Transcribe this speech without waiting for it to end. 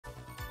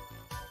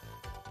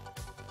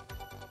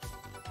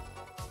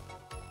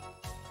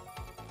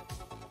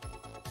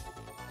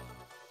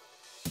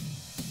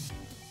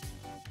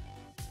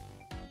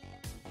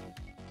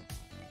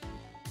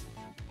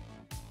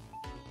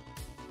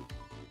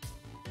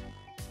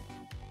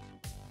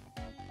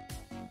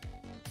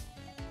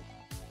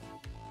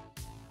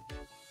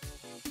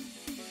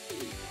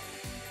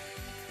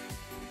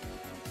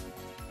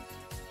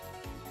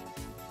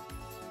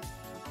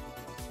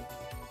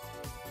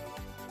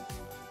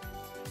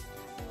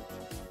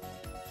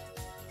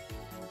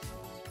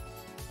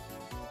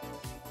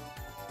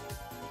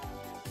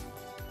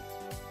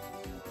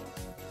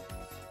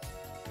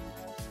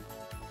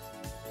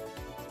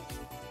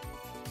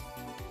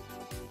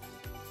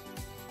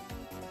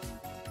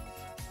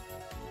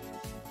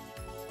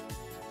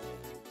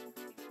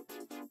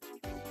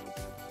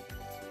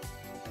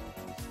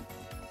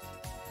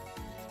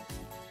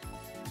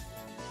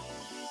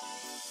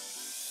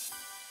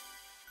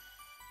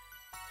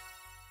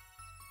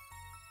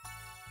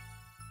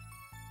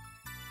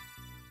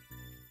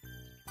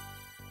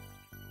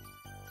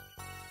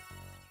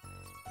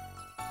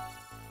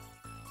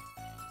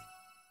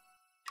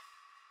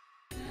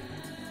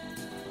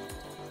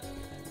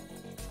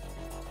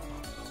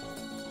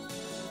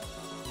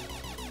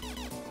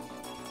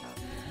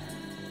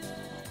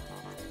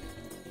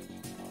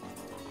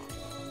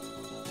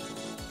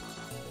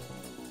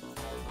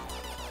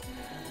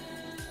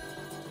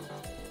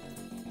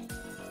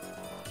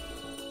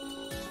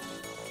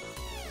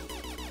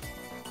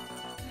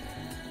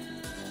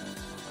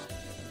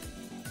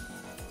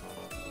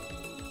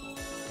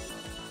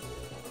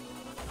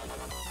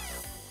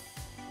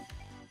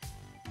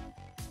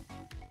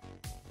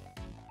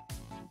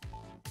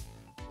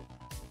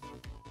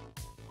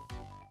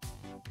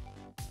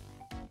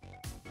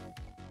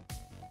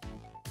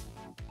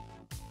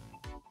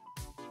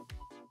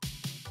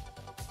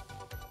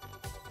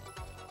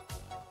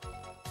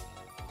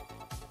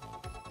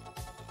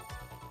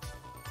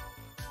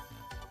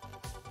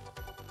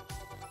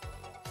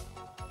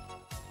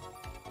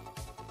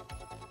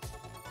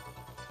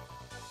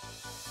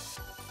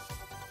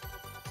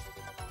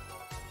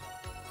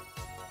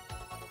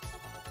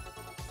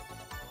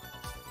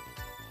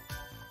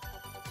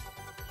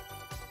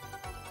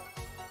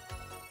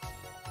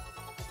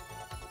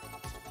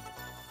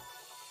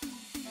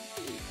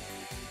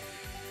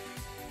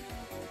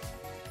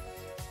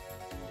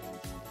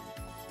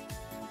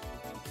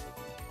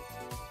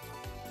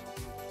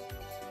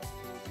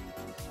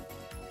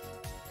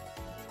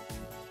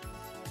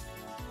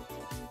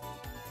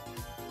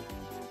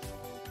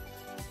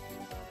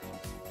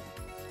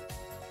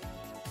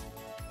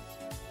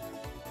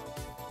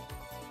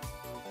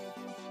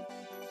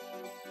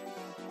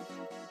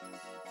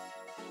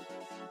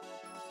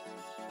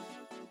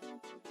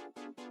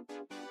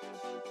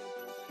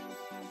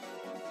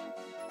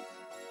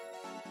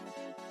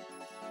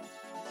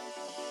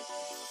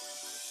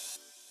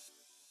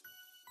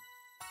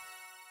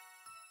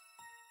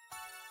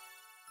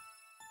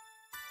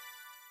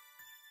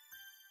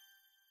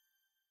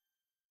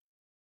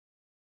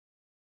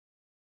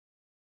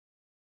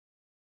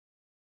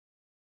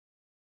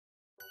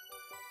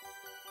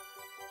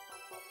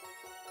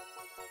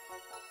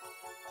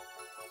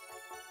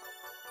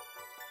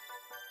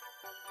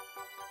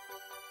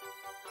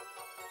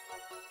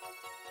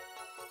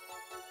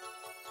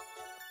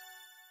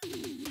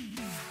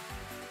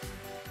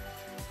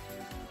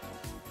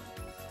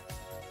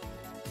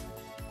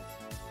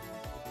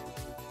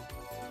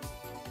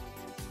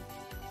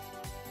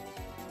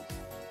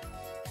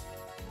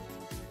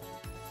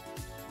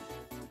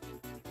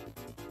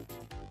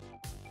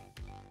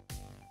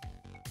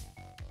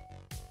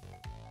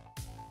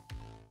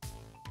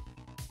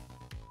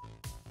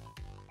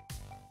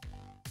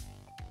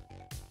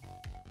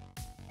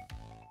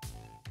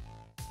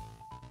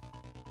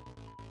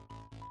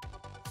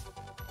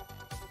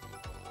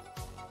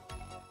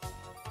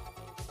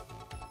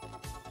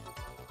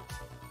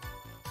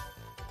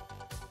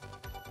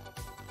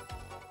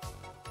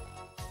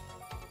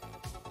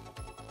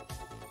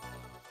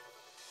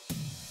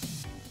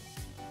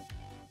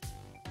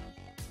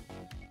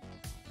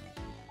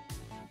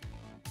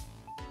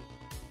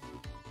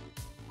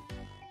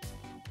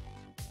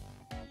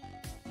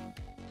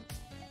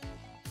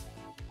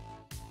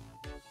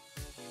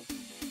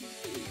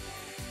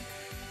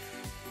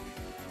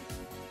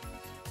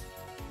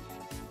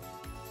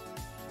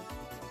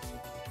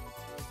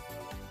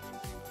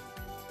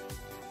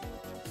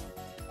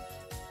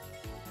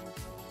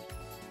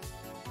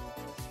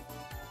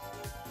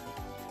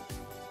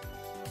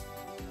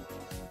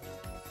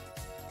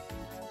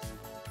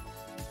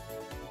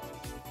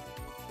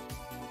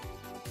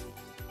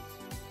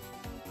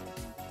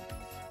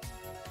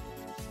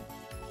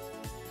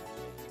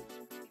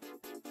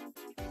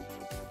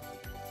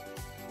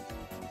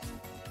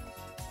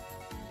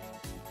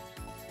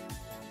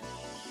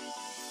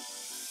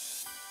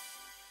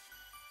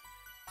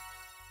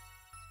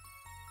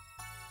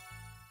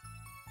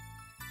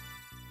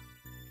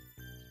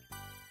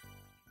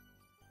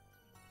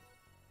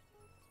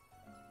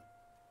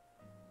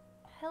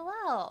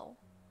hello.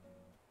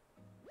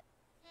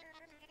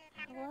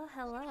 Hello,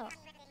 hello.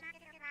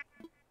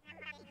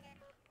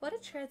 What a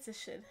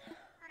transition.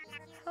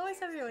 How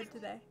is everyone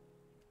today?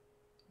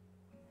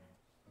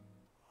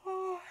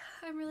 Oh,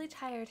 I'm really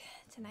tired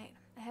tonight.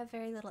 I have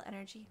very little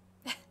energy.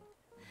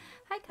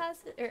 Hi,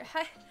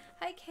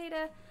 hi,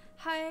 Kata.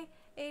 Hi,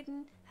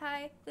 Aiden.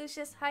 Hi,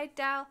 Lucius. Hi,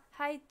 Dao.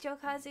 Hi,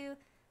 Jokazu.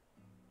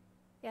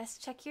 Yes,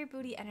 check your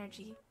booty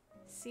energy.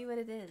 See what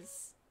it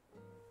is.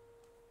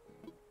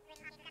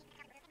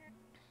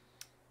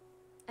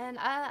 And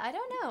I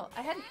don't know.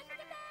 I hadn't.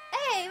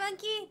 Hey,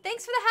 monkey!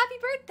 Thanks for the happy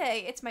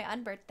birthday. It's my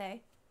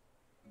unbirthday.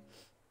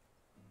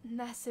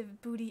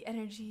 Massive booty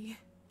energy.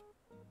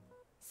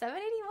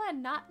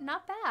 781.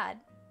 Not bad.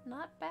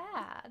 Not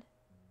bad.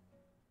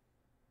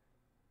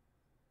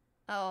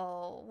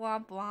 Oh,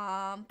 womp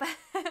womp.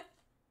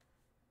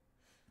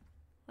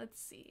 Let's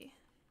see.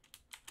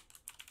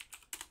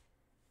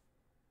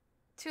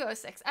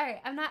 206.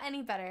 Alright, I'm not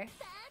any better.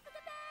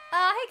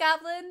 Hey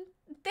Goblin.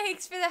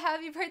 Thanks for the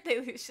happy birthday,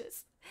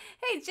 Lucius.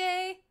 Hey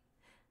Jay.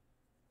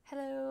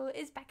 Hello,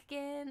 is back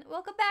again.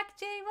 Welcome back,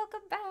 Jay.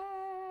 Welcome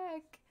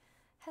back.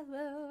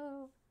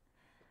 Hello.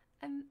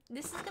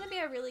 This is gonna be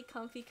a really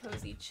comfy,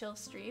 cozy, chill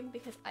stream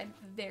because I'm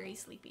very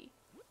sleepy.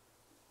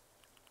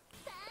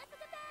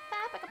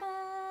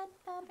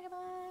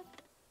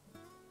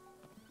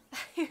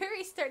 You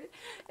restarted.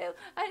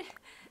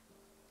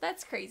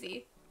 That's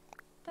crazy.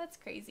 That's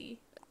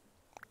crazy.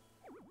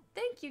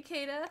 Thank you,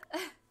 Kata.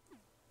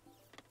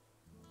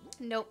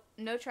 Nope,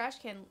 no trash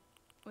can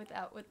with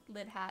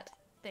lid hat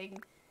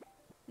thing.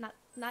 Not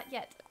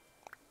yet.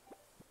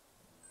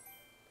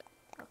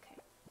 Okay.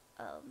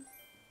 Okay,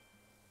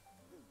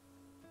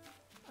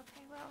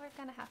 well, we're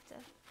gonna have to.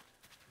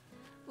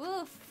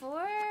 Ooh,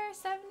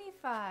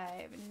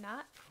 475.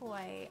 Not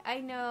quite. I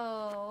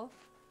know.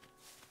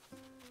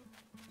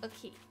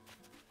 Okay.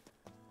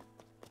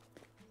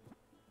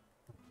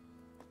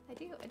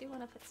 I do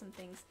want to put some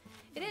things.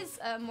 It is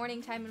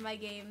morning time in my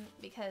game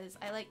because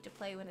I like to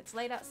play when it's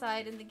light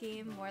outside in the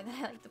game more than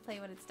I like to play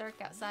when it's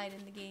dark outside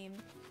in the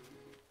game.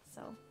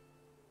 So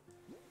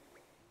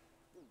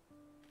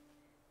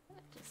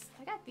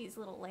I got these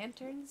little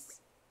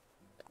lanterns.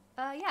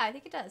 Yeah, I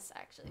think it does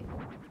actually.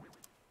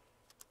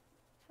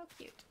 How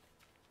cute.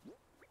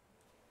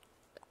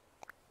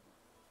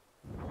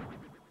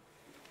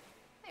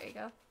 There we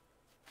go.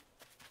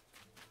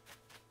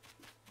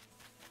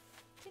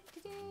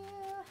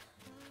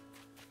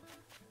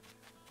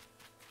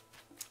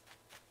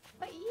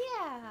 But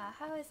yeah,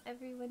 how is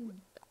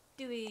everyone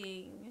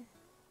doing?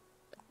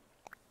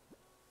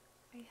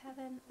 Are you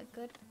having a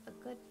good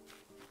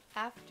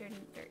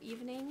afternoon or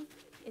evening?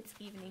 It's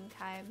evening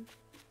time.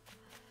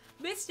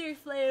 Mystery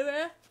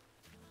flavor.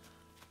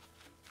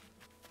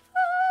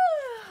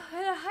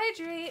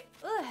 Hydrate.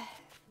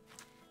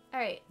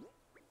 Alright.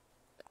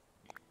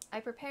 I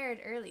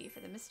prepared early for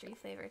the mystery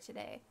flavor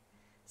today.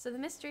 So the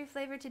mystery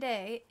flavor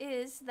today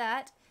is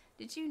that,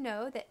 did you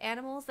know that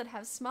animals that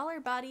have smaller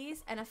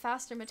bodies and a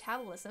faster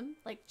metabolism,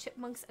 like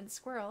chipmunks and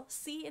squirrel,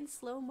 see in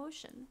slow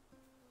motion?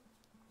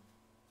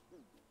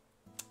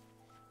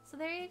 So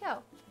there you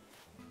go.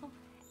 Oh,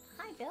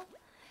 hi, Bill.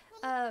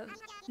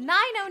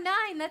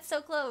 909, that's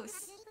so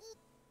close.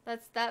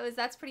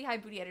 That's pretty high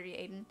booty energy,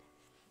 Aiden.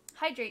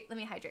 Hydrate, let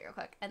me hydrate real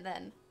quick, and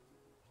then.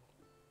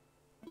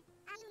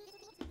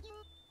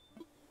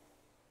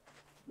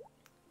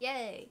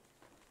 Yay.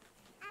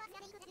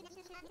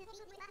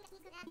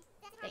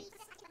 Thanks.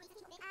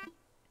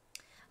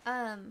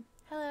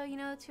 Hello, you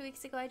know, 2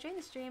 weeks ago I joined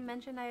the stream,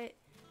 mentioned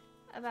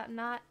about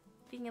not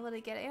being able to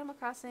get Animal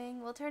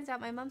Crossing. Well, it turns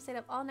out my mom stayed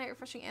up all night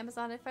refreshing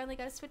Amazon and finally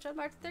got a Switch on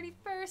March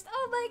 31st.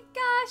 Oh my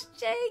gosh,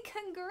 Jay,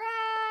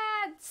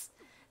 congrats!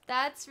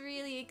 That's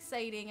really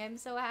exciting. I'm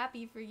so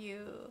happy for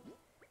you.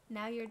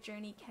 Now your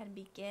journey can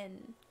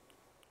begin.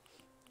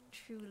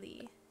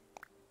 Truly.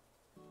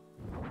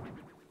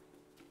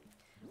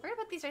 We're gonna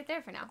put these right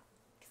there for now.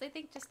 Because I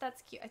think just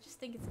that's cute. I just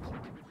think it's cute.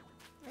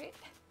 Right?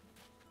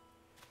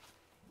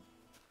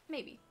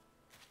 Maybe.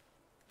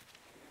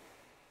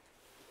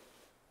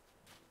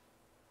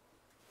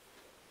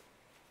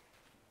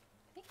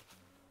 I think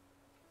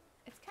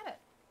it's kind of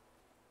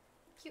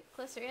cute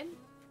closer in.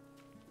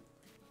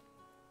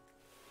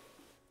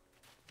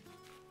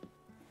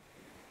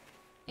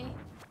 I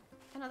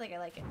don't think I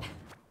like it.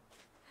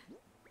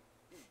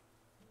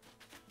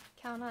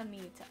 Count on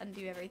me to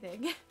undo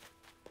everything.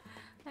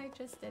 I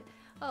just did.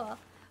 Oh well.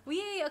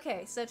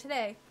 Okay, so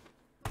today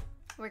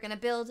we're gonna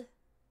build.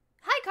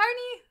 Hi,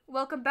 Carney!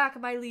 Welcome back,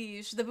 my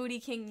liege. The Booty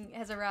King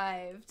has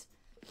arrived.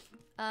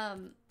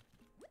 We're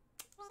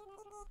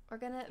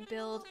gonna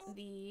build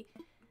the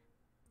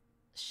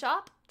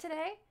shop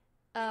today.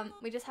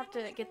 We just have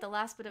to get the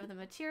last bit of the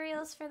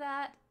materials for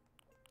that.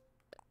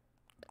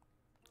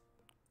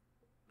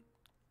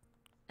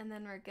 And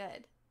then we're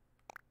good.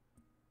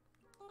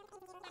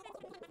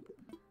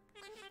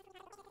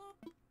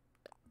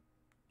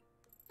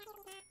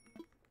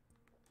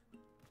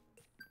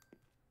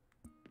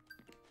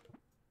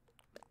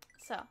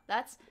 So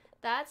that's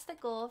the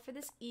goal for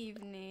this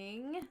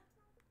evening.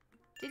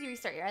 Did you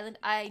restart your island?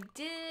 I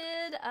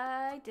did.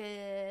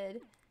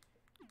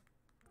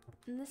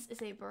 And this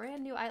is a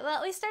brand new island.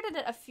 Well, we started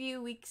it a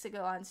few weeks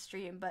ago on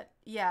stream, but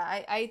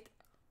yeah,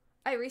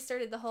 I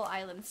restarted the whole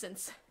island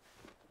since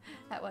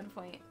at one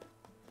point.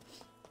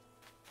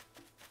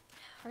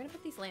 We're gonna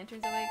put these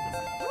lanterns away.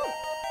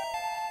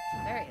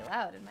 It's very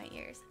loud in my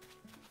ears.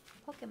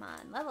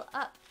 Pokemon, level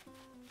up.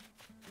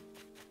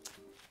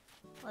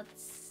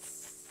 Let's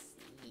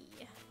see.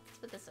 Let's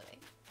put this away.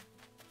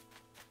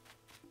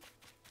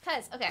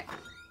 Cause, okay.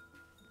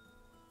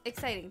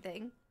 Exciting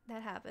thing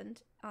that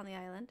happened on the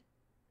island.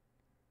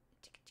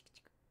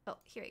 Oh,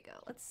 here we go.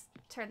 Let's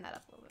turn that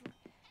up a little bit more.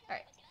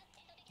 Alright.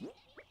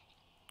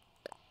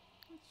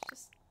 Let's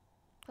just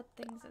put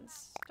things in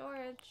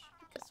storage,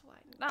 because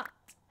why not?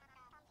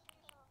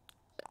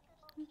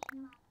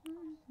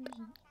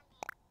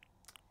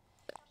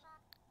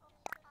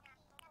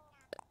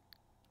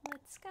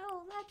 Let's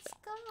go, let's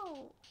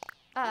go!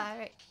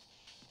 Alright.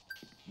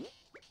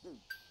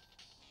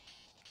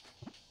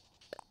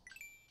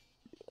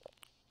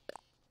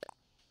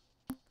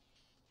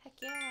 Heck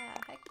yeah,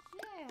 heck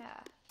yeah!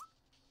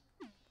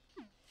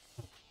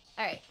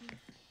 Alright.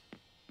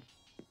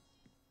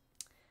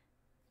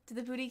 Did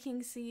the Booty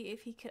King see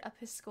if he could up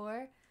his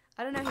score?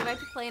 I don't know, he might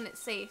be playing it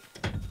safe.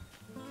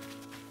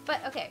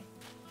 But, okay.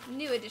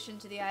 New addition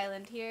to the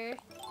island here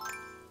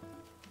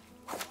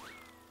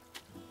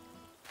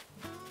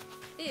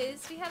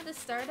is we have the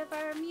start of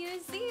our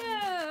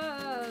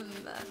museum!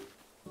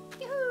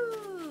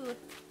 Yoo-hoo!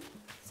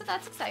 So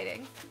that's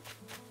exciting.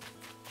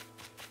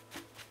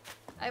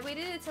 I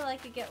waited until I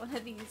could get one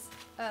of these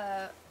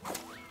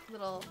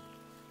little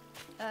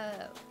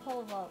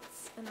pole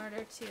vaults in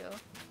order to...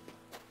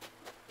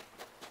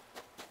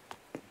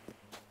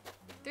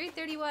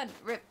 331!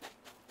 RIP!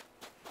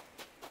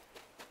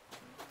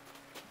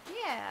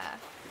 Yeah!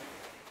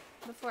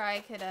 Before I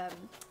could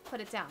put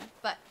it down,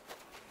 but...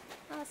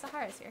 Oh,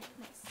 Sahara's here.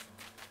 Nice.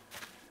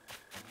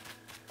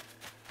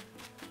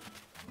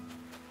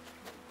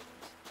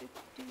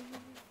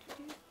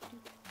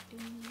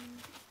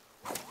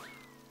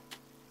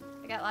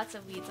 I got lots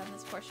of weeds on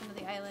this portion of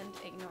the island.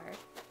 Ignore.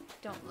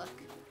 Don't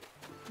look.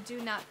 Do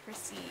not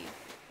perceive.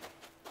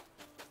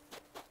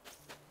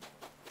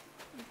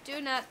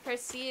 Do not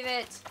perceive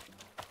it.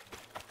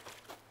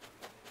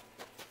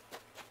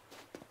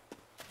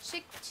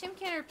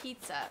 Chimkin or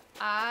pizza?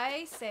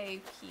 I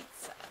say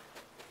pizza.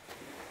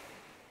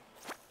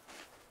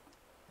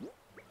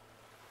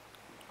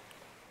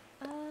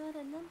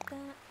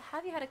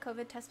 Have you had a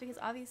COVID test? Because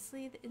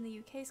obviously in the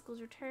UK schools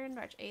return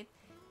March 8th.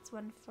 It's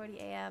 1:40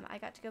 a.m. I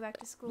got to go back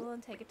to school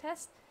and take a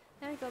test.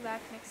 Then I go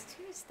back next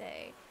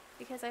Tuesday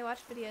because I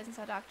watched videos and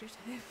saw doctors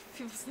tell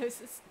people's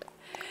noses.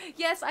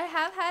 Yes, I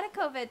have had a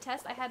COVID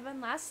test. I had one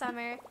last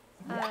summer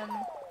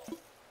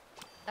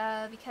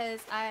because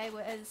I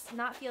was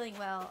not feeling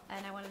well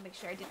and I wanted to make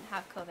sure I didn't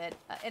have COVID.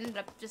 Ended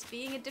up just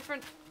being a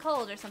different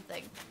cold or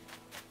something,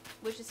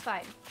 which is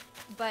fine.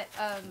 But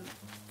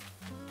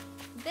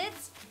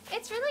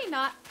it's really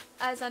not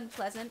as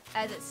unpleasant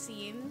as it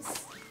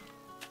seems.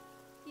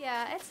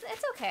 Yeah, it's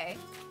okay.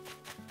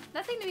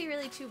 Nothing to be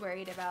really too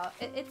worried about.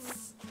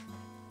 It's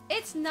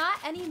not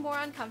any more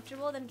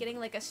uncomfortable than getting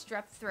like a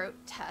strep throat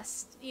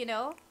test, you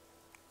know?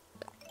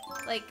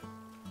 Like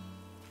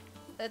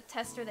a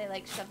test where they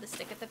like shove the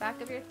stick at the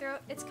back of your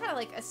throat. It's kind of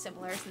like a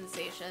similar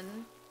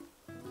sensation.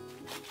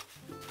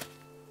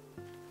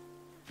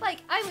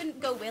 Like, I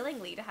wouldn't go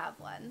willingly to have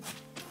one.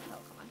 Oh,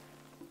 come on.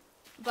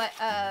 But,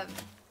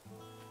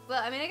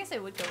 well, I mean, I guess I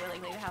would go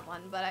willingly to have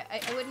one, but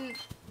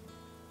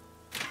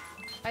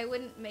I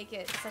wouldn't make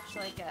it such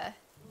like a...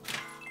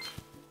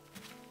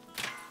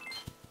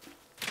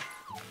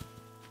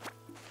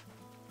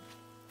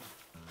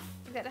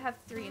 You've got to have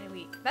 3 in a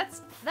week.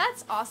 That's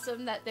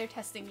awesome that they're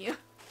testing you.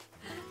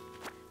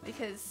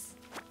 Because...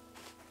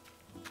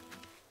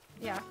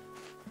 Yeah.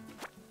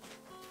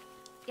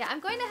 Yeah,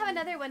 I'm going to have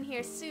another one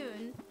here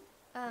soon.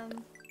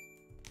 I'm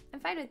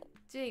fine with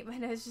doing my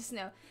nose just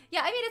now.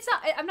 Yeah, I mean, it's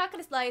not, I'm not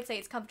gonna lie and say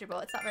it's comfortable.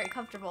 It's not very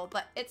comfortable,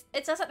 but it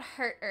doesn't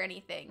hurt or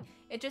anything.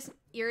 It just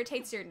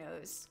irritates your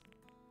nose.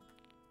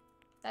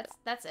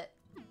 That's it.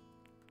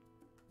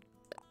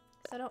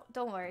 So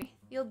don't worry.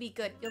 You'll be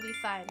good. You'll be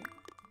fine.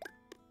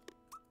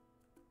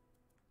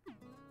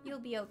 You'll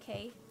be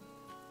okay.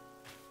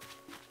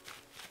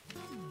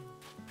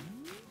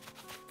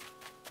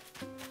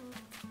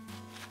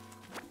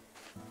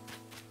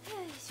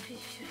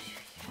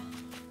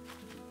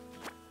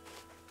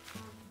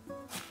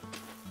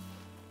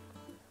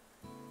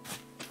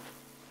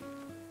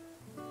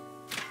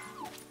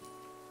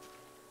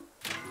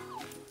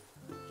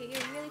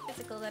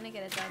 Physical, then I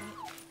get it done.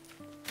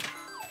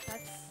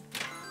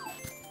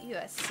 You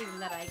assume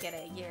that I get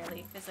a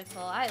yearly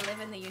physical. I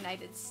live in the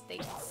United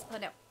States. Oh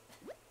no.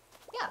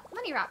 Yeah,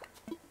 money rock.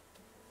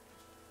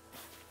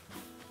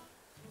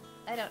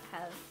 I don't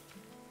have...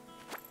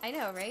 I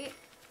know, right?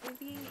 It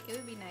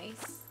would be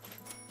nice.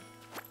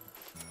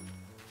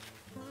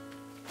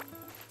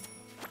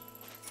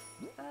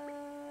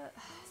 Uh,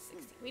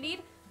 60. We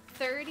need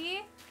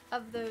 30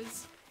 of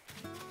those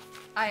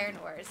iron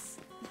ores.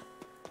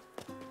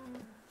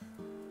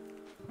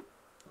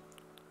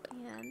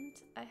 And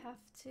I have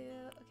to,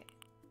 okay.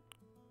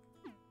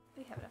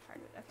 We have enough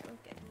hardwood. Okay, we're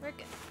good. We're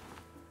good.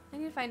 I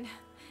need to find,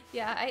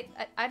 yeah,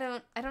 I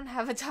don't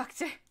have a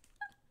doctor.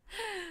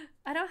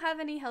 I don't have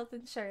any health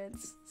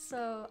insurance,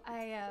 so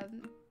I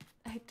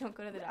don't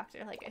go to the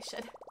doctor like I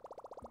should.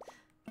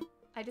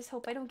 I just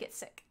hope I don't get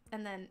sick,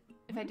 and then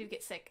if I do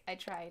get sick, I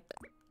try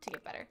to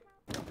get better.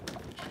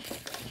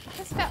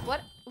 Just found,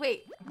 what?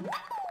 Wait.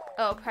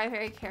 Oh,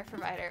 primary care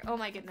provider. Oh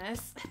my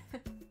goodness.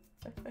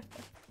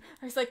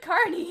 I was like,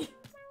 Carney!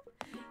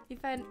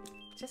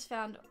 Just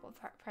found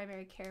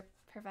primary care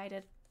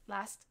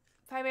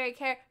primary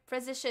care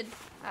physician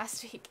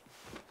last week.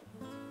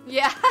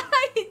 Yeah,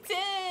 I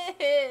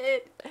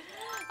did!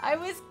 I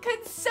was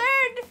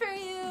concerned for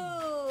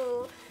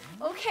you!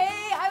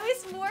 Okay, I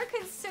was more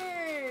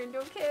concerned,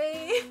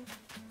 okay?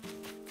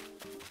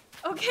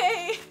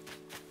 Okay.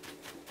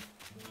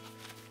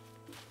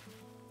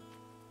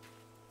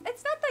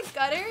 It's not the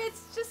gutter,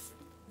 it's just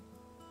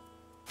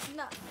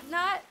not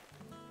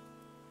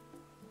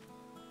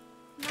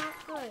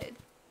good.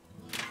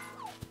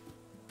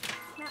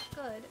 Not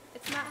good.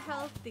 It's not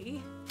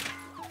healthy.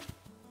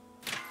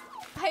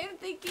 I am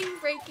thinking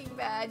Breaking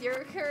Bad.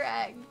 You're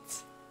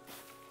correct.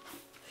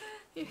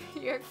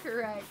 You're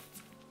correct.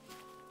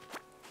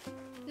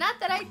 Not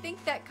that I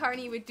think that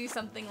Carney would do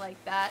something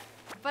like that,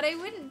 but I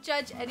wouldn't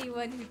judge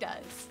anyone who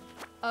does.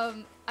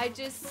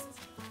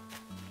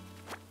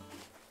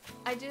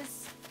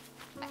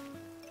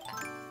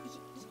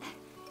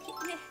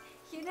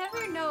 You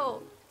never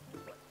know.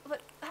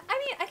 But, I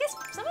mean, I guess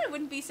someone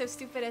wouldn't be so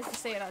stupid as to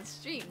say it on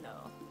stream,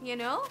 though. You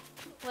know?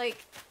 Like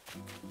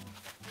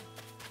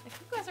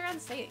who goes around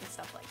saying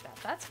stuff like that?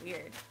 That's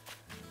weird.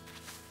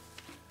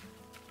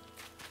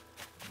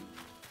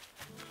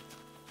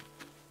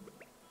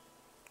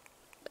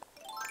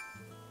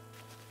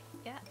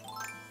 Yeah.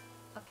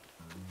 Okay.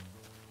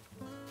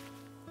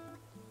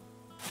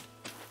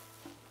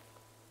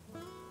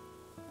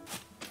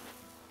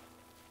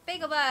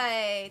 Bagel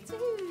bites!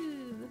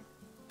 Woohoo!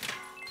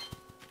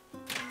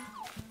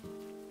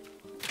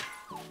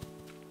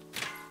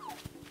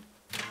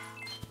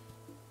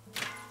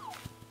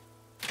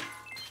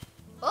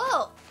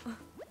 Oh!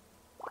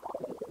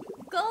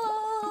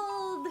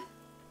 Gold!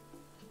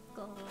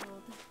 Gold.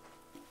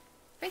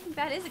 Breaking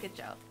Bad is a good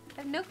show.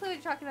 I have no clue what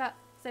you're talking about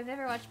because I've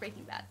never watched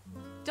Breaking Bad.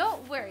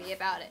 Don't worry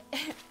about it.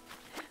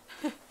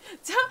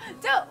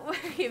 Don't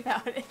worry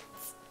about it.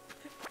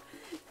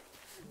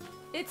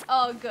 It's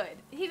all good.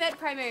 He meant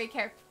primary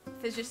care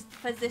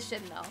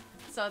physician though.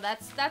 So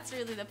that's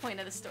really the point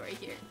of the story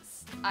here.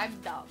 I'm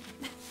dumb.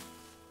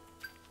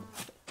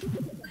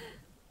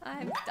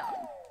 I'm dumb.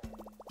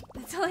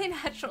 It's only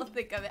natural to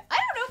think of it. I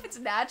don't know if it's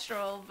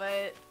natural,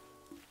 but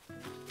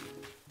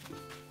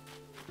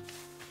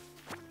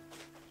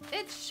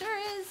it sure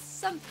is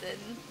something.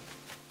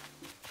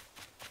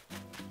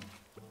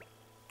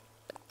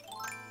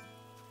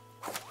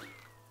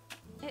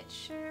 It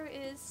sure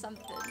is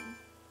something.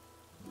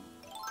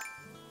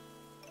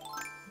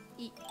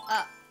 Eat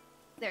up.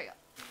 There we go.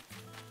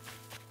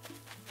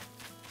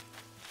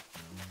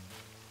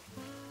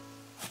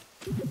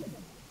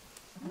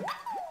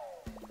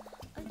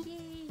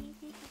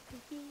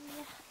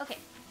 Okay.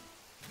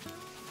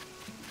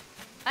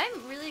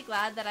 I'm really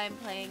glad that I'm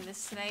playing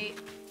this tonight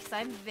because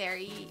I'm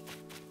very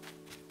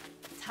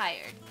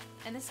tired.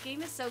 And this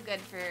game is so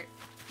good for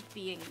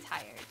being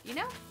tired, you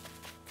know?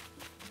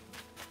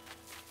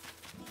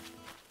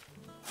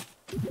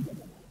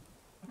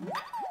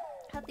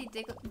 Healthy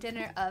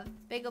dinner of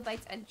bagel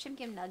bites and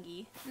chimkim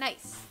nuggy.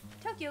 Nice.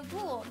 Tokyo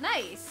Ghoul.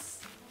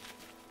 Nice.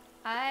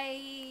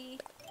 I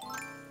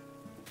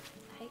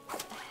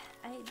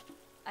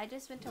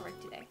just went to work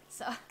today,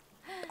 so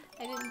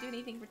I didn't do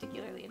anything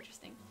particularly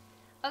interesting.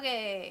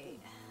 Okay,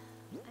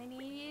 I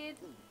need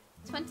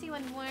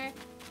 21 more,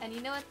 and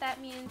you know what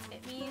that means?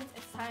 It means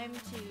it's time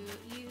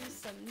to use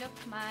some Nook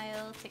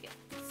Mile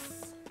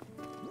tickets.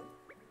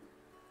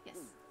 Yes.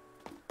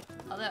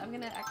 Although I'm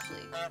gonna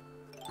actually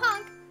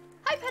honk.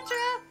 Hi,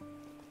 Petra.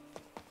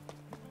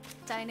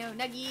 Dino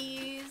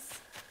Nuggies.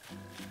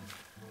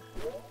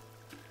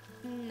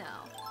 No.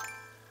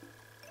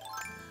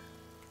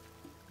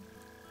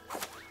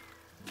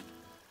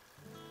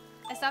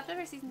 I stopped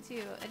over season 2.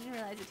 I didn't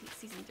realize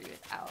season 3 was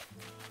out.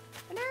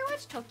 I never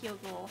watched Tokyo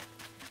Ghoul.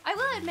 I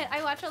will admit,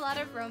 I watch a lot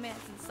of romance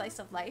and slice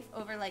of life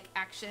over like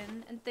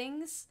action and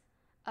things.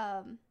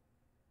 No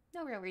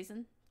real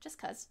reason. Just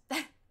cause.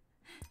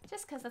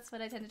 Just cause that's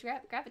what I tend to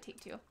gravitate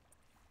to.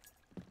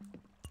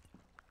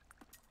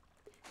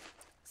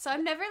 So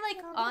I'm never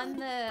like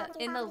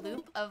in the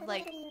loop of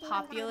like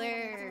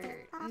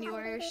popular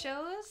newer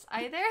shows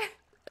either,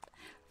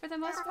 for the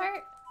most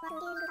part.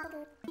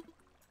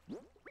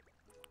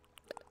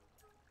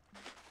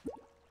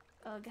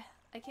 Ugh,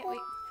 I can't wait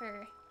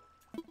for...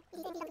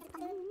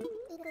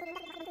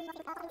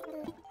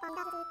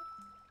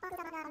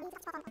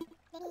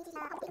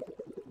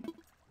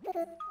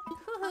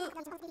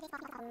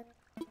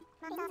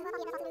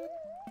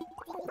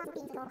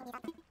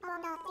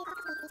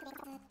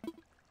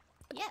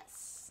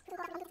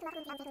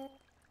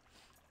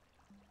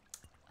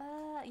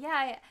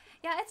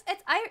 Yeah,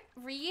 it's I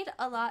read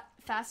a lot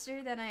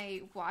faster than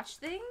I watch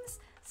things,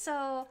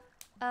 so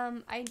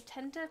I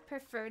tend to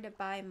prefer to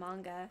buy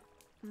manga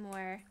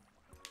more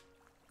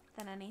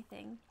than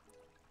anything.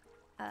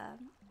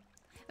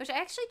 Which I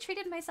actually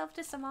treated myself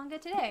to some manga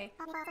today,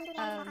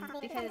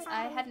 because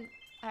I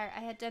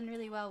had done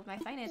really well with my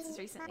finances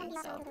recently,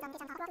 so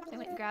I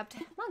went and grabbed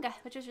manga,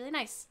 which was really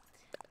nice.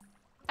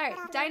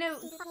 Alright, Dino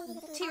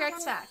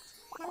T-Rex fact.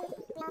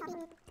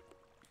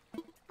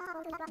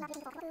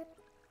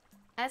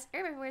 As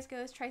herbivores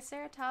goes,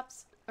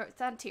 Triceratops, or it's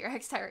not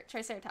T-Rex,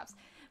 Triceratops,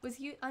 was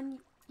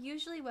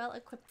unusually well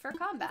equipped for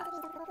combat.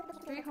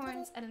 3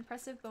 horns and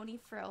impressive bony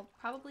frill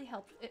probably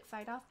helped it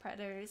fight off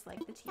predators like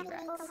the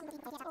T-Rex.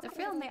 The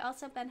frill may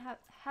also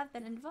have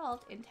been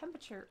involved in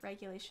temperature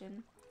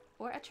regulation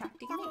or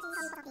attracting mates.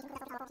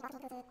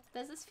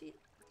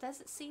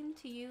 Does it seem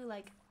to you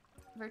like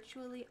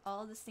virtually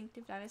all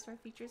distinctive dinosaur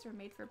features were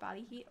made for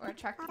body heat or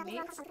attracting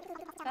mates?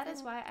 That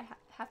is why I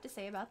have to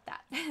say about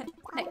that.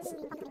 Nice.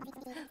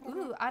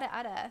 Ooh,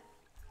 Ada.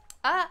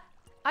 I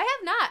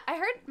have not. I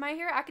heard My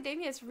Hero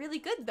Academia is really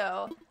good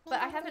though,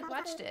 but I haven't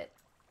watched it.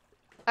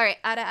 Alright,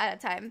 Ada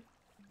time.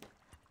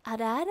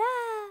 Ada.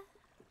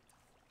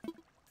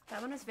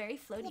 That one was very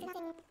floaty.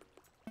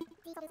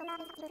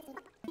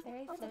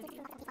 Very floaty.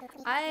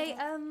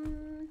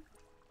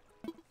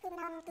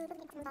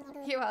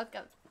 You're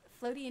welcome.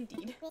 Floaty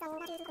indeed.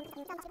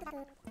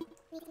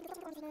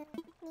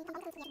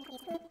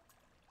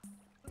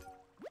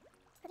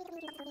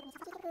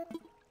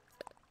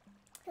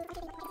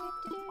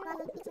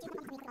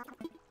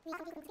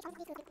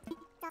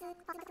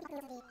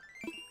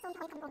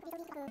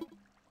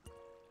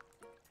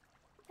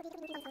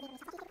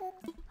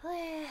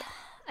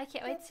 I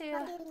can't wait to...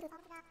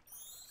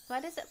 Why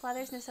does it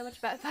Blathers know so much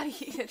about body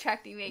heat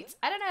attracting mates?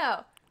 I don't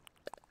know.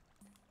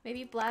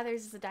 Maybe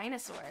Blathers is a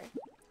dinosaur.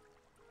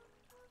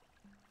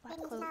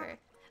 Black Clover.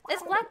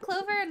 Is Black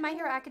Clover and My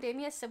Hero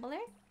Academia similar?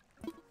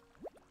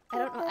 I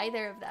don't know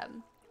either of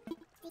them.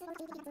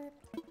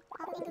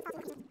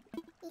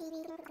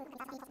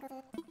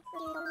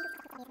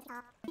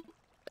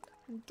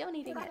 I'm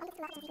donating it.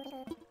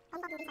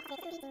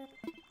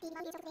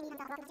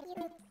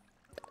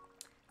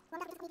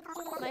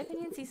 My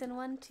opinion, season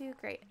 1, 2,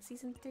 great.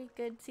 Season 3,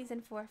 good.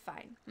 Season 4,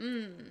 fine.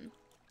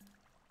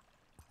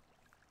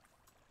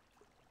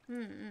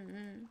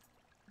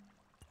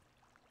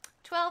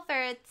 12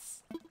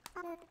 Hz.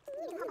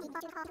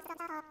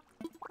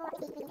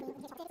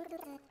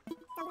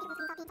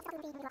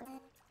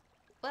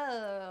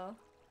 Whoa.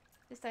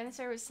 This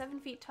dinosaur was 7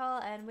 feet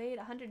tall and weighed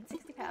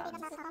 160 pounds.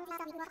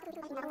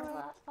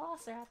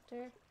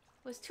 Velociraptor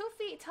was 2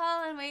 feet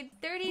tall and weighed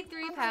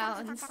 33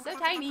 pounds. So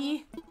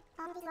tiny.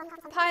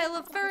 Pile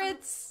of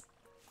ferrets.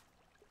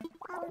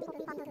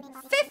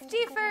 50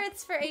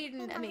 ferrets for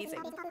Aiden.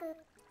 Amazing.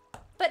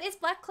 But is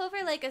Black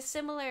Clover like a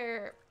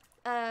similar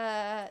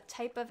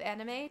type of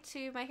anime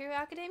to My Hero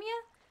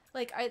Academia?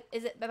 Like,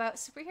 is it about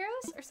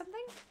superheroes or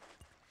something?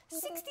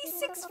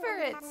 66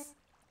 ferrets!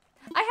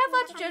 I have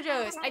watched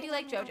JoJo's. I do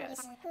like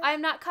JoJo's. I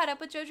am not caught up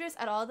with JoJo's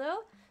at all,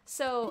 though.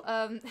 So,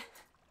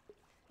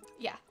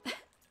 yeah.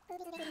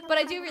 But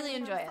I do really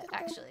enjoy it,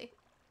 actually.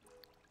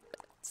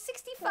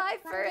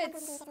 65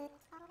 ferrets!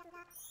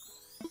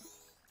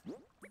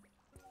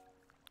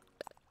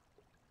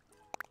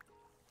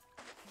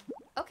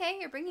 Okay,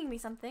 you're bringing me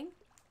something.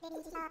 I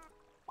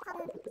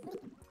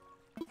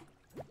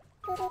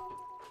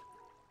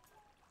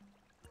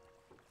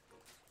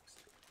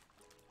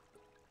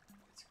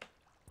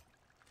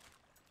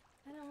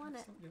don't want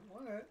it. You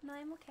want it? No,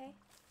 I'm okay.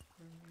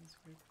 Reminds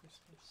me of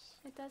Christmas.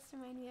 It does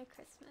remind me of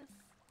Christmas.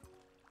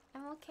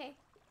 I'm okay.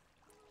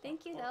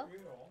 Thank you, though.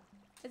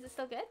 Is it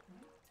still good?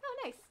 Oh,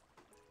 nice.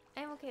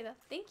 I'm okay, though.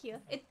 Thank you.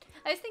 I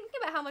was thinking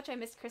about how much I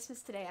missed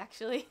Christmas today,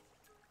 actually.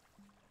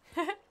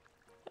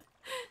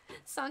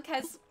 Sonk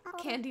has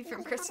candy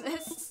from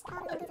Christmas.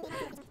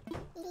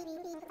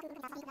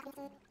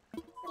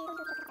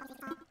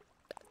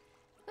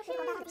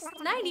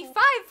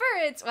 95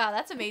 ferrets! Wow,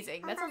 that's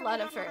amazing. That's a lot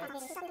of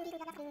ferrets.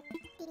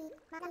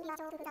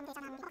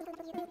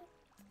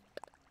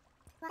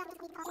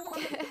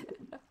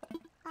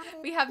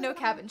 We have no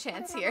cabin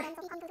chance here.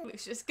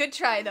 Lucius, good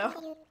try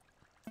though.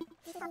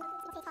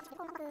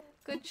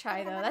 Good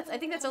try though. I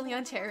think that's only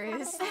on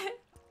Terrace.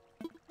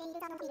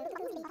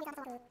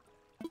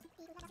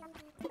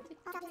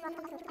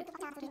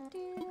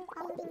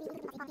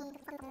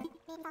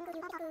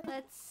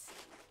 Let's...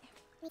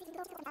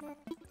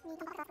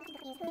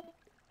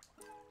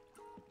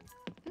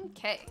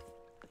 Okay.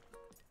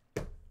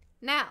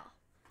 Now,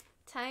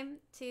 time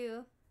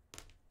to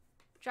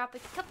drop a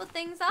couple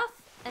things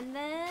off, and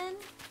then...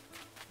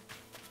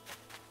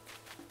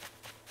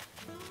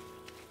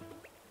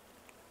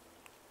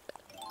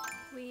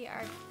 we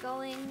are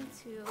going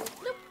to...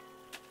 Nope.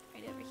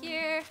 Right over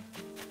here.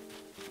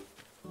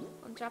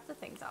 We'll drop the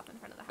things off in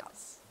front of the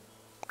house.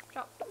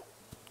 Drop.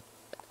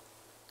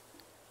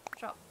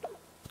 Drop.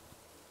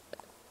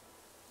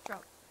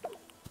 Drop.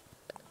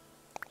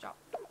 Drop.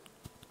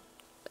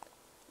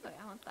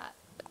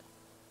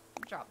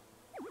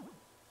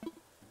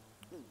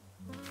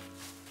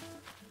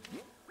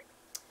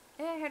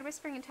 heard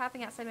whispering and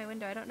tapping outside my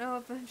window. I don't know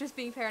if I'm just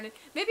being paranoid.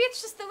 Maybe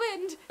it's just the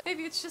wind.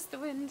 Maybe it's just the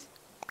wind.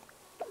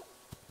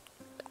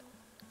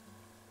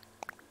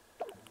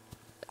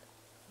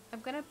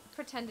 I'm gonna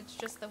pretend it's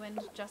just the wind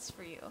just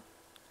for you.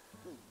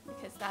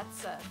 Because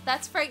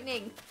that's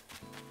frightening.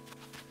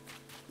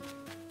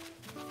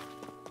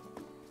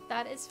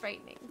 That is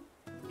frightening.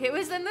 It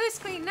was the Moose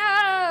Queen,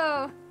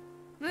 no!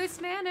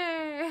 Moose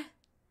Manor!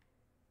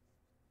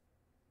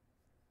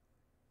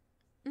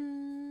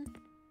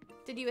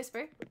 Did you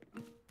whisper?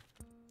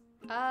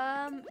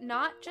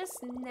 Not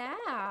just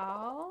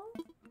now.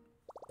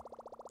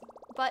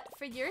 But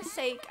for your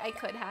sake, I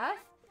could have.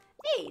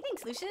 Hey,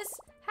 thanks, Lucius.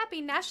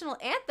 Happy National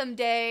Anthem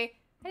Day.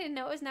 I didn't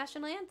know it was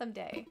National Anthem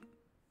Day.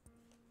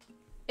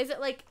 Is it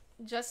like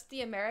just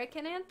the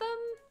American anthem?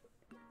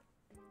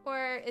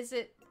 Or is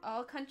it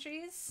all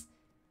countries?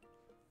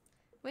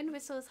 Wind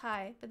whistle is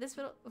high, but this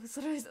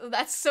whistle is... Oh,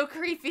 that's so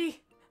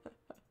creepy.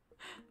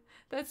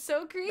 That's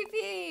so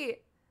creepy.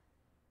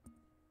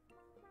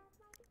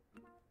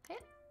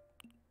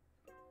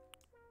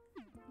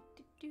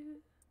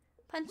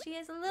 Punchy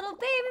is a little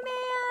baby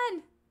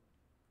man.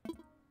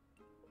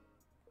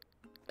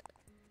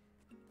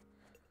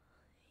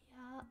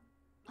 Yeah.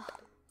 Oh,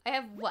 I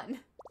have one.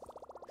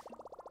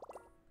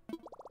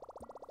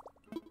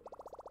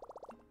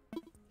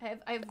 I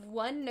have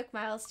one Nook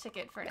Miles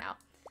ticket for now.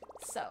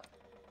 So.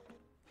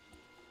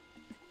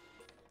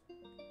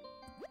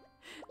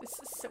 This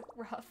is so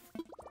rough.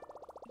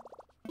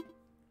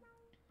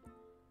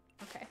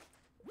 Okay.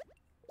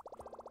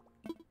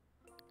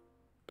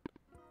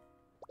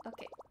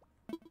 Okay.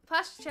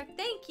 Posture check.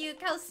 Thank you,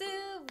 Kausu.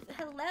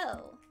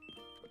 Hello.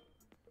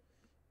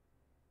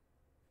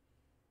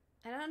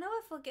 I don't know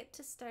if we'll get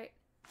to start.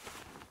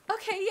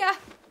 Okay, yeah.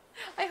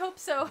 I hope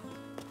so.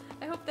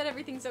 I hope that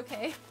everything's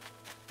okay.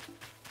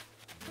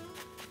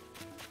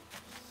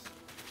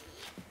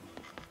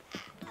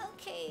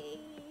 Okay.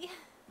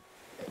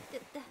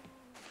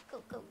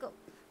 Go, go, go.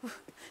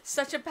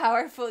 Such a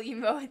powerful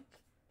emote.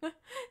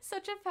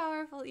 Such a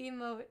powerful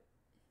emote.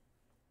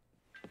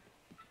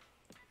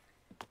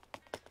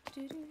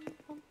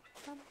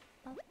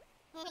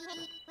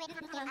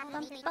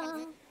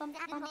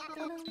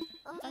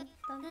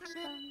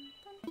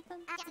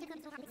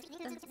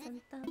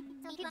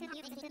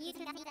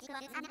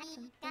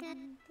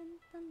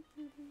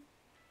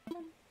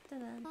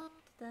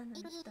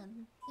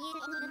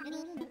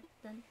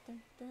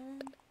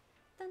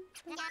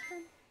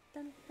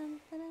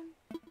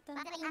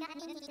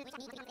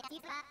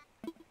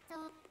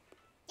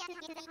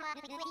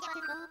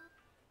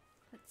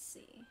 Let's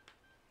see.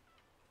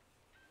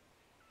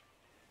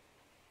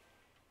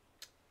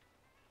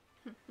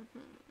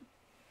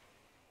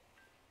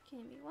 Give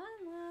me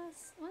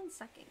one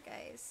second,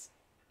 guys.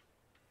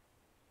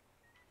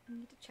 I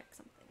need to check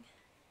something.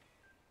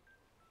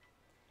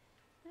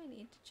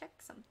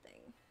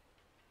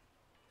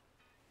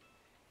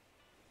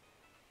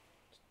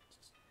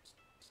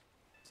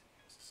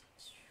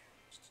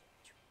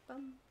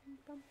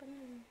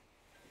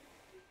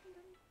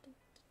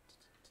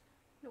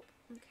 Nope.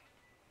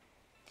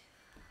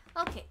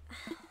 Okay.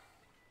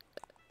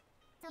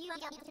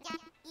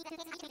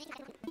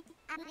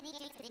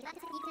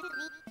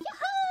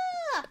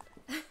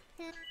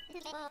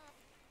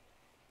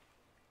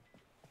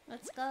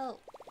 Let's go.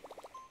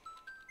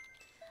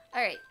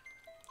 All right.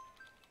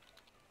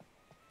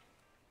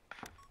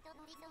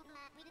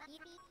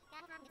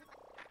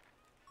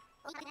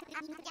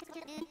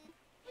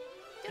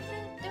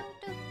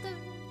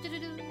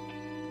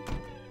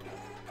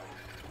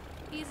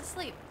 He's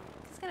asleep.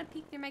 He's gonna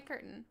peek through my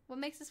curtain. What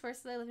makes this worse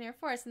is I live near a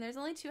forest and there's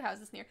only 2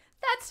 houses near.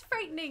 That's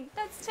frightening.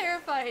 That's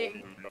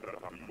terrifying.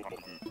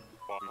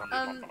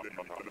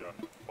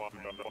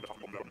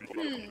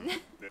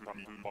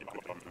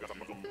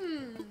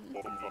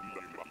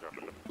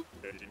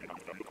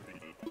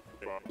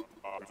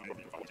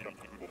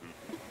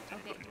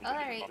 Okay,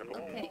 alright,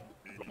 okay.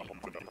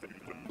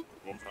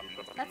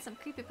 That's some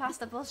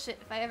creepypasta bullshit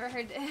if I ever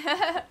heard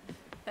it.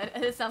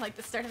 That does sound like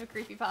the start of a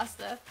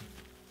creepypasta.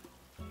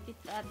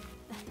 Get that.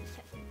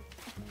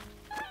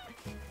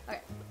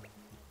 Okay.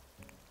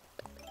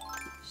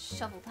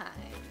 Shovel time.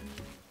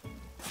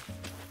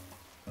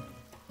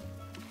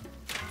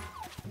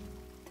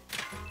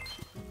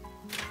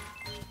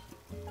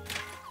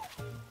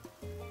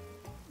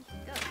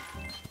 Go.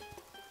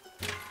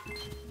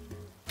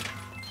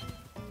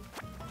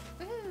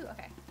 Woohoo!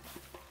 Okay.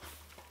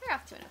 We're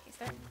off to an okay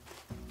start.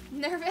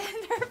 Nerve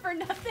for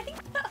nothing?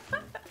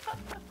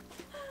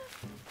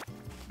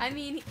 I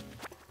mean,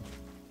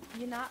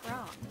 you're not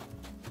wrong.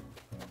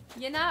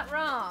 You're not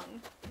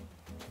wrong.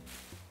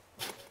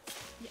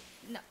 Yeah,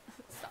 no,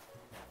 stop.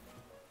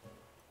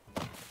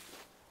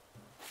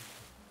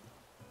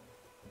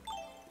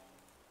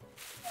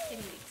 Give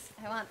me these.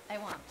 I want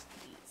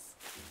these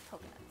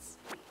coconuts,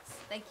 please.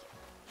 Thank you.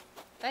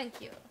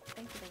 Thank you.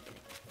 Thank you.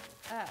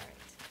 Alright.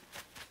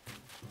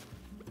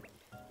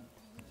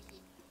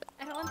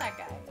 I don't want that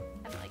guy.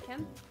 I don't like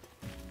him.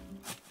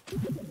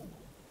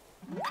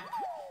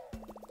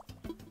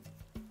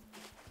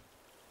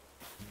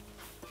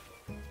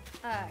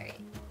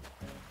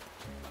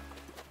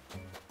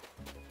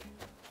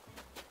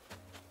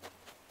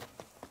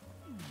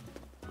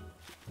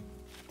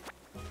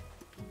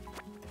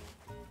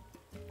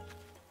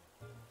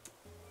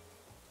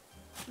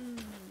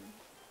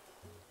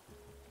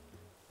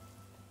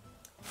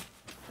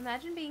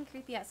 Imagine being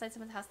creepy outside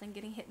someone's house then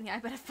getting hit in the eye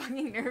by a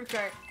fucking Nerf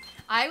dart.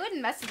 I wouldn't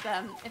mess with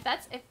them. If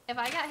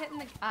I got hit in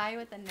the eye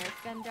with a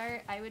Nerf gun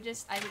dart, I would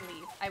leave.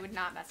 I would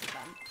not mess with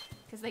them.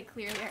 Because they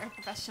clearly are a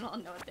professional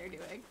and know what they're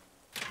doing.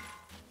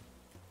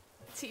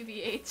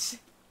 TBH.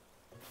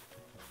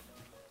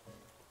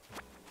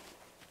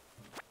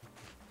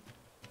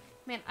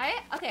 Man,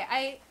 I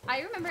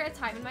remember a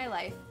time in my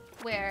life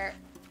where,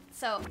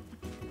 so,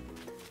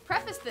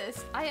 preface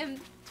this, I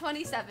am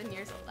 27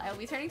 years old. I will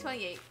be turning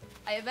 28.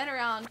 I have been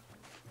around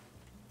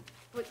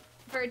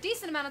for a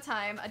decent amount of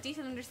time, a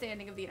decent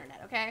understanding of the internet,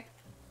 okay?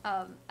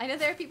 I know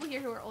there are people here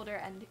who are older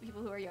and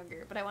people who are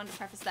younger, but I wanted to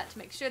preface that to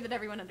make sure that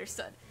everyone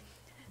understood.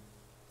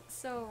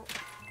 So,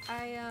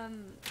 I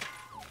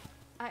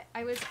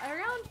was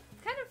around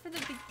kind of for the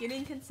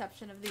beginning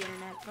conception of the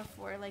internet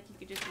before, like, you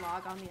could just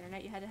log on the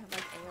internet. You had to have,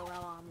 like,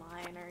 AOL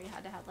online, or you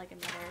had to have, like,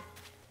 another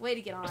way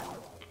to get on.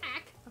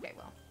 Okay,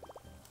 well.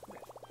 Okay.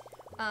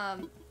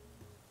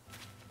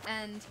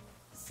 And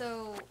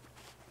so,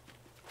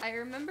 I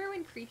remember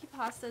when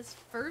creepypastas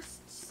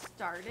first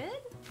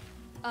started,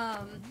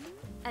 and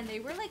they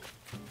were, like,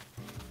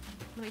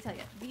 let me tell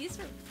you, these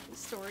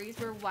stories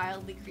were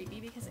wildly creepy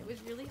because it was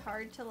really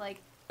hard to,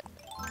 like,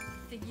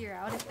 figure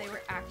out if they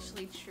were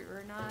actually true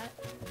or not.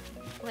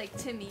 Like,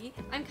 to me,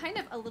 I'm kind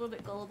of a little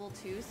bit gullible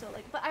too, so,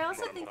 like, but I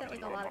also think that,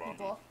 like, a lot of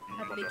people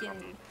at the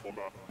beginning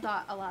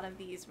thought a lot of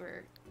these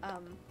were,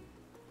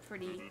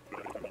 pretty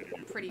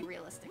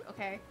realistic,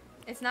 okay?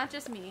 It's not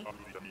just me. I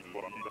hate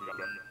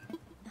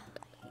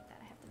that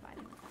I have to buy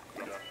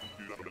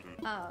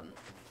them.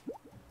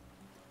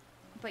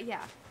 But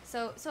yeah,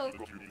 so,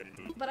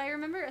 but I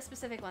remember a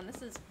specific one.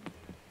 This is,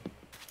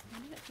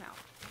 when did it come out?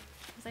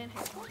 Was I in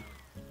high school?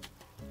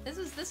 This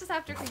was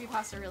after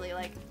creepypasta really,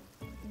 like,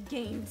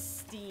 gained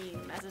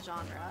steam as a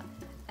genre.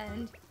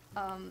 And,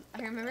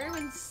 I remember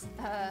when,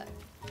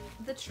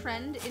 the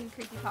trend in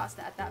creepypasta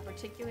at that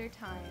particular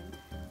time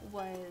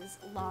was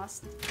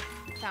lost,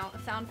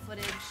 found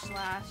footage /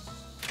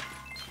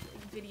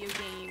 video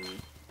game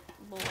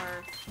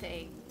lore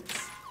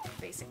things,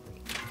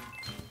 basically.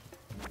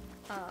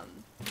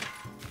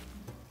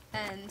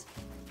 And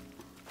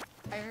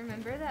I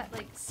remember that,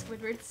 like,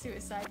 Squidward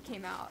Suicide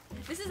came out.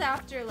 This is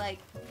after, like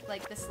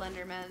the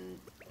Slenderman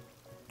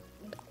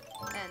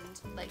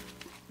and, like,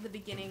 the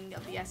beginning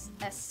of the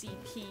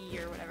SCP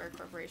or whatever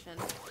corporation,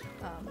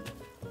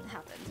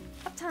 happened.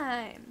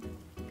 Uptime!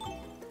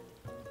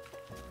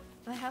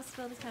 My house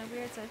build is kind of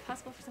weird, so it's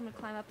possible for someone to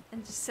climb up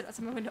and just sit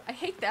outside my window. I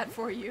hate that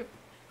for you.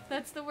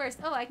 That's the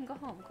worst. Oh, I can go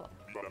home. Cool.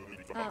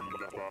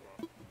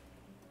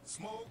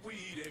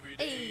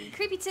 Hey,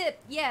 creepy tip!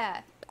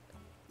 Yeah!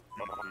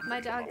 My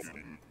dogs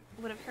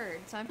would have heard,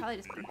 so I'm probably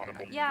just being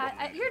paranoid.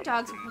 Yeah, your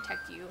dogs will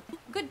protect you.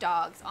 Good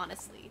dogs,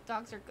 honestly.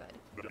 Dogs are good.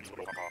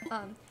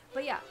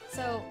 But yeah,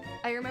 so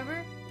I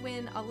remember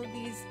when all of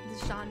this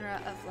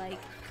genre of, like,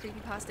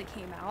 creepypasta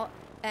came out,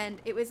 and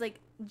it was, like,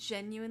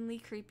 genuinely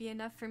creepy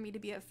enough for me to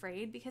be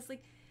afraid, because,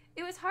 like,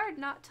 it was hard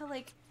not to,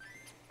 like,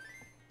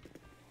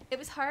 it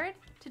was hard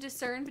to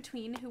discern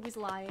between who was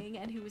lying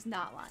and who was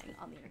not lying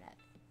on the internet.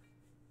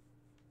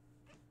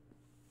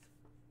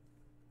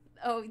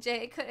 Oh,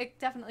 Jay, it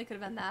definitely could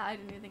have been that. I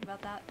didn't even think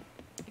about that.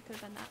 It could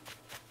have been that.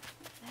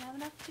 I have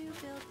enough to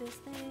build this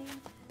thing.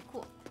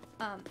 Cool.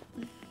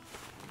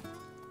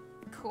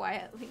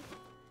 Quietly.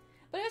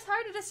 But it was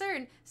hard to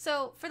discern.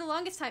 So, for the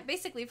longest time,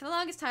 basically, for the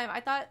longest time, I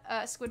thought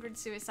Squidward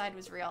Suicide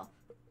was real.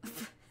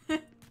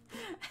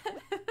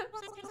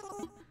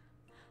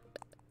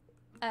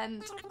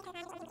 And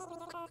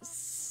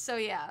so,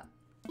 yeah.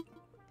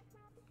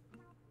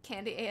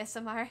 Candy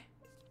ASMR.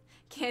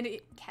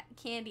 Candy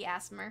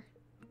ASMR.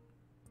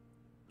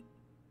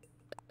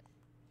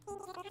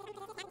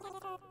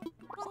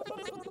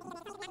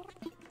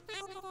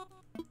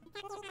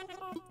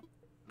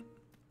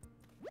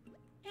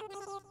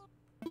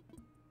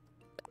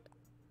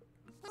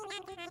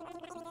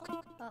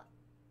 Well,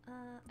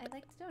 I'd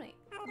like to donate.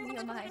 Oh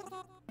my.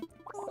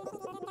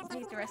 I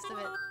hate the rest of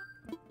it.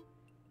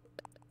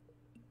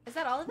 Is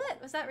that all of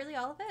it? Was that really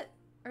all of it?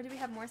 Or do we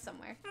have more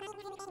somewhere?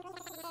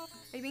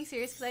 Are you being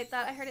serious? Because I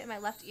thought I heard it in my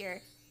left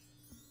ear.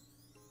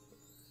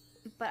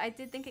 But I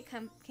did think it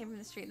came from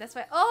the street. That's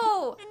why.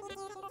 Oh!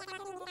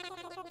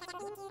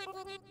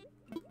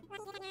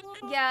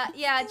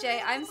 Yeah,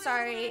 Jay, I'm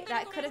sorry.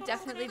 That could have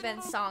definitely been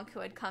Sonk who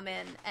had come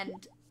in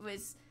and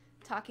was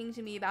talking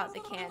to me about the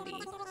candy.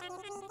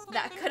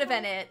 That could have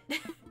been it.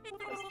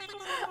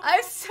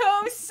 I'm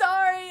so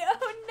sorry.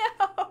 Oh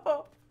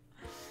no.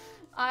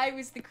 I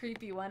was the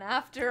creepy one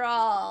after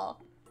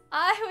all.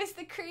 I was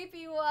the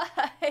creepy one.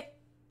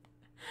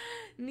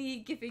 Me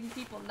giving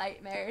people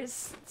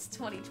nightmares. It's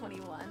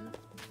 2021.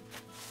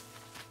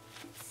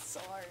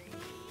 Sorry.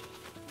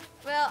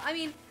 Well, I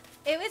mean,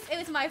 it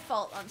was my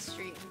fault on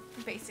stream,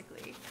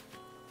 basically.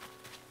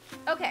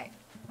 Okay.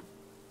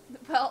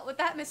 Well, with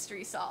that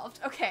mystery solved.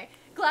 Okay.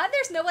 Glad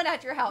there's no one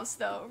at your house,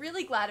 though.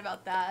 Really glad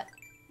about that.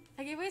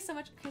 I gave away so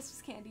much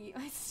Christmas candy.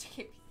 My sister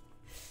gave me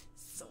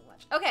so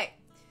much. Okay.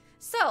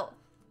 So,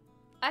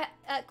 a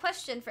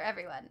question for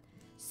everyone.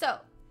 So,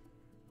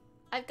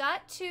 I've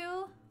got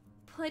to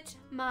put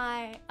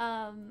my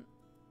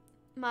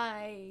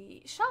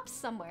my shops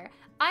somewhere.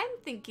 I'm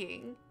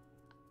thinking,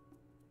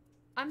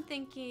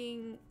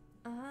 can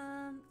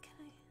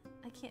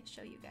I can't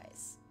show you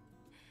guys.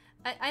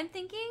 I'm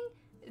thinking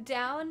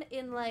down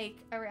in like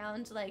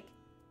around like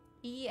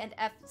E and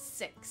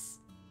F6.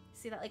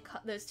 See that, like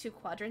those two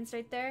quadrants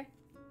right there?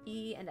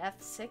 E and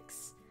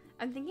F6.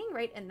 I'm thinking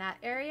right in that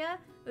area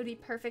would be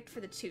perfect for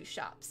the two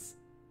shops.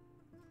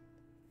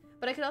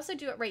 But I could also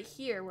do it right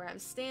here where I'm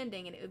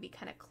standing and it would be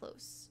kind of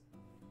close.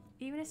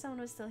 Even if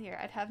someone was still here,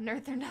 I'd have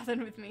Nerth or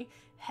nothing with me.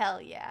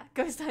 Hell yeah.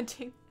 Ghost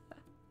hunting.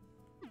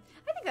 I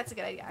think that's a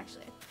good idea,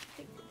 actually.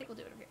 I think we'll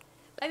do it over here.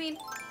 I mean,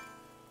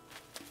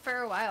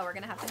 for a while we're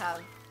gonna have to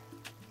have,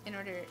 in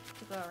order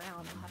to go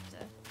around, we'll have to...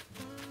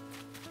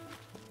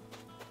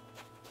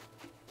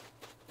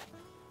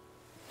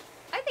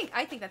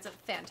 I think that's a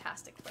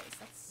fantastic place.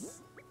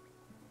 That's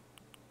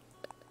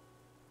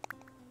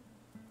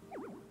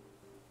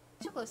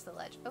too close to the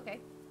ledge. Okay.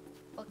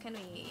 Well, can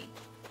we...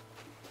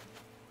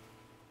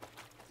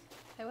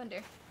 I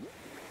wonder.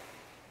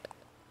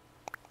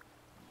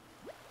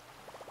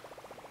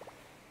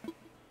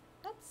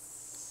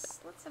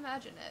 Let's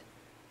imagine it.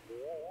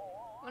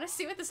 I want to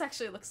see what this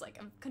actually looks like.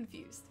 I'm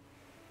confused.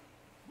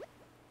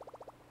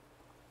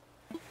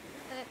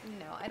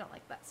 No, I don't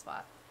like that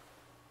spot.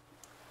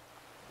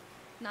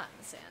 Not in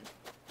the sand.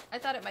 I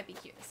thought it might be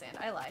cute in the sand.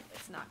 I lied.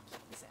 It's not cute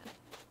in the sand.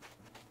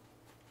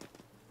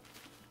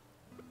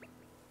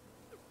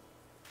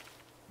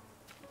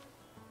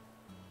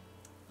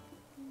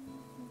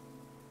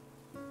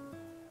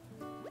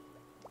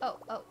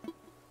 Oh.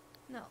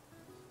 No.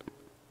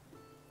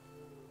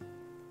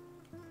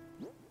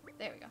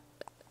 There we go.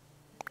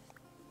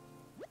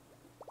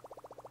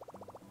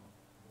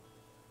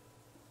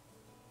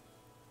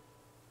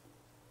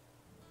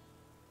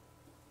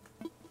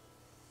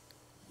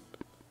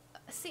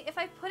 See, if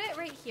I put it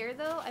right here,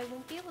 though, I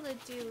won't be able to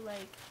do,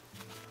 like...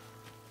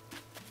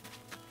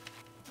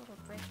 little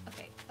break.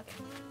 Okay.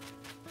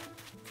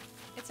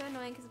 It's so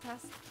annoying because the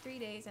past 3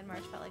 days in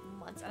March felt like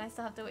months, and I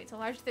still have to wait till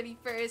March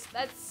 31st.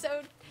 That's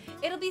so...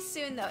 It'll be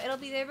soon, though. It'll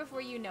be there before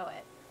you know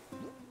it.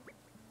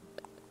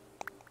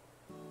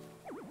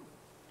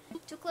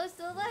 Too close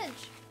to the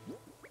ledge.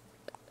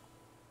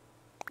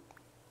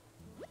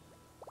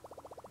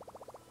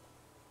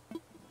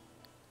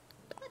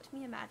 Let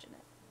me imagine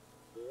it.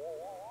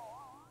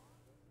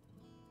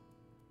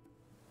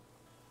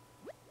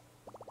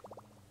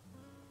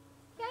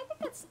 Yeah,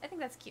 I think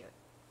that's cute.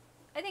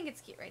 I think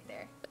it's cute right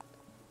there.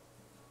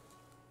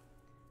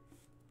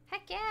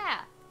 Heck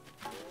yeah!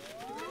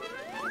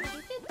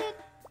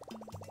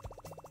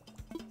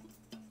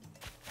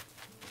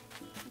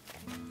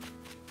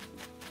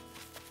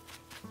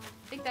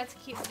 I think that's a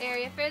cute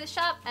area for the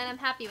shop, and I'm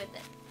happy with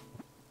it.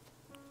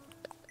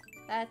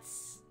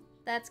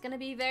 That's gonna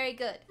be very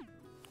good.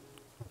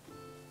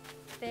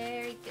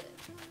 Very good.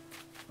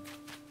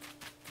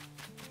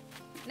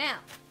 Now,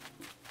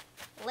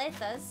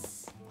 let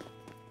us...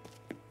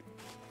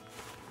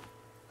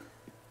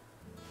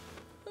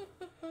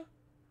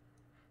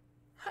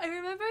 I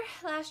remember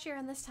last year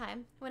on this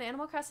time, when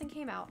Animal Crossing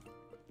came out,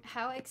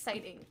 how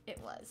exciting it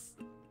was.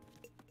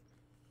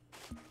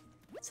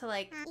 To,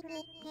 like,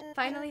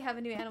 finally have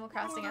a new Animal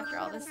Crossing after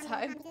all this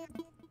time.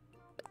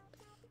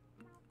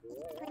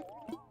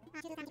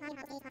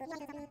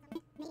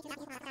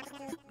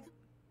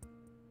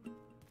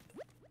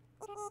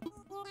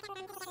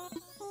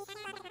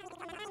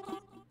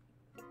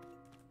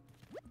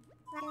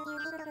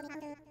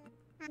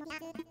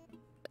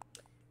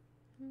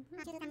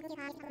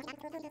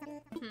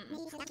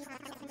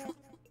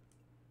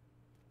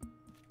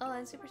 Oh,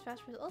 and Super Smash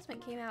Bros.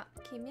 Ultimate came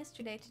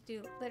yesterday to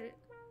do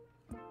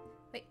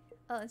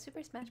and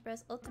Super Smash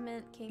Bros.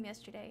 Ultimate came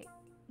yesterday.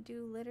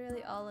 Do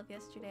literally all of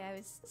yesterday. I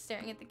was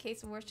staring at the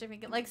case and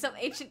worshiping it like some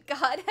ancient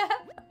god.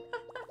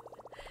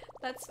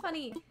 That's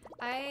funny.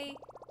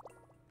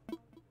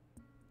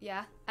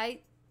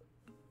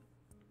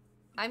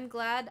 I'm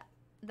glad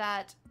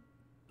that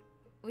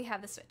we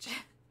have the Switch.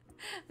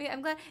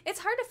 I'm glad. It's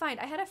hard to find.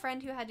 I had a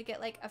friend who had to get,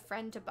 like, a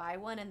friend to buy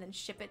one and then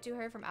ship it to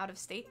her from out of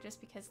state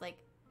just because, like,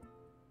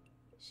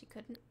 she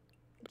couldn't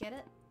get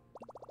it.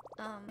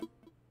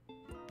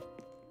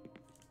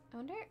 I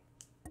wonder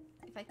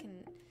if I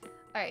can...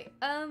 Alright,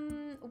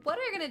 what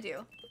we're gonna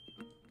do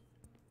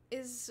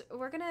is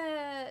we're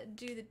gonna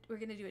do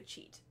a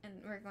cheat, and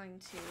we're going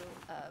to,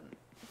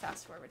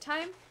 fast forward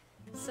time,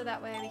 so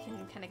that way we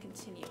can kind of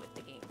continue with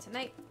the game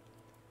tonight.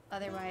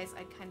 Otherwise,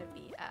 I'd kind of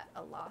be at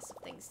a loss of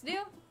things to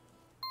do.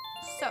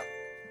 So,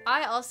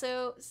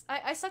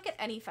 I suck at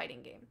any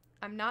fighting game.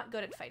 I'm not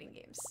good at fighting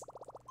games.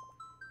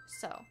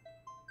 So,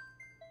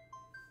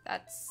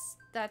 that's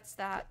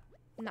that.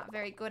 Not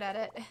very good at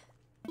it.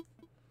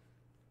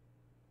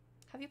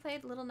 Have you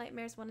played Little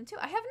Nightmares 1 and 2?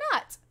 I have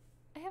not!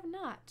 I have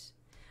not.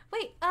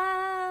 Wait,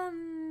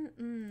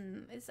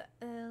 is that,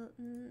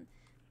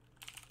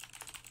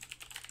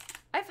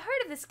 I've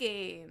heard of this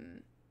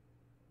game.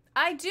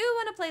 I do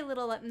want to play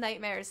Little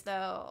Nightmares,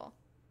 though.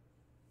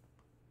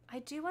 I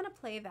do want to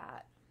play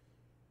that.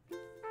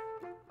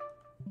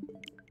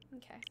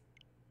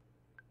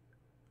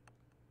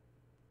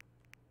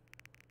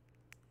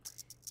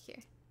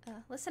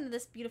 Listen to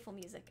this beautiful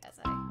music as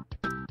I...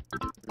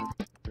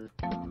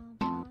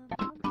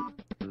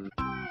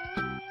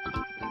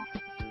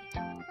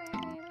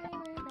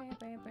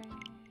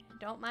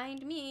 Don't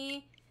mind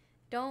me.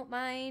 Don't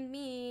mind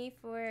me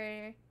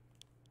for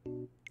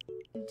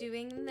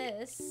doing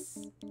this.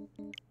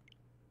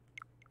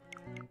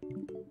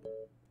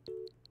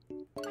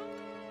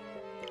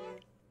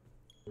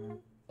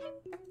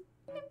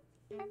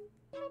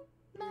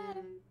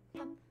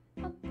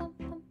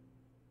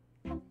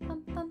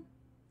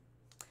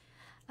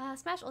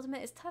 Smash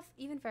Ultimate is tough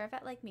even for a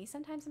vet like me.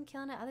 Sometimes I'm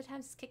killing it, other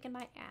times it's kicking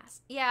my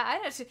ass. Yeah,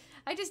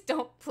 I just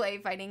don't play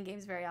fighting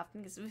games very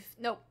often because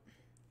nope.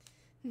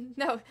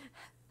 No.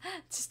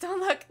 Just don't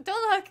look.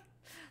 Don't look.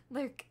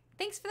 Lurk.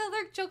 Thanks for the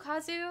lurk,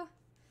 Jokazu.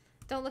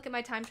 Don't look at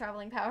my time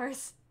traveling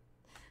powers.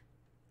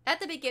 At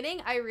the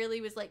beginning, I really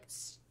was like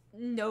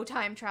no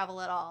time travel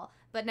at all,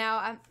 but now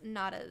I'm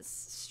not as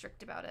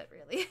strict about it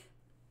really.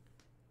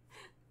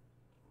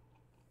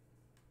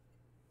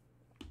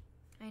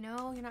 I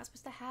know you're not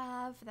supposed to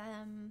have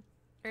them,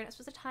 or you're not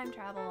supposed to time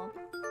travel,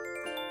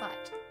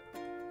 but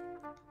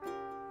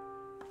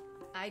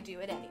I do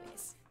it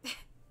anyways.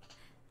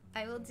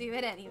 I will do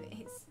it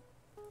anyways.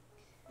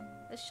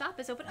 The shop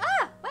is open.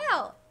 Ah!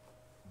 Wow!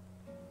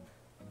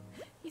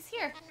 He's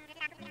here.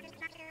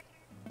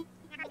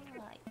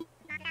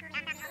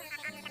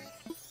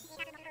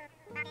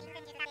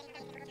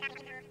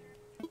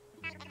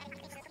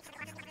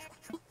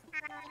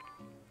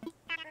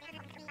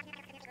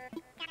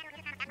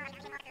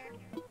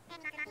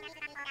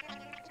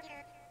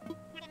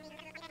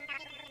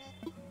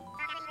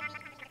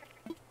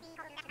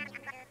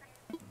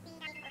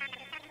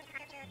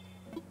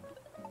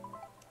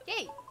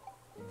 Yay!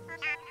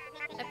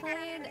 I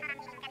played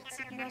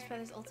Super Smash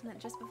Bros. Ultimate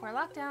just before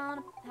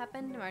lockdown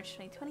happened in March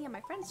 2020 on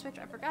my friend's Switch.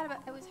 I forgot about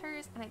it was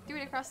hers and I threw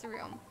it across the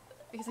room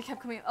because I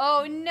kept coming.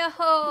 Oh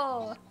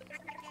no!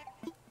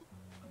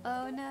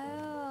 Oh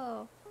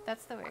no!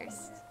 That's the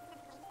worst.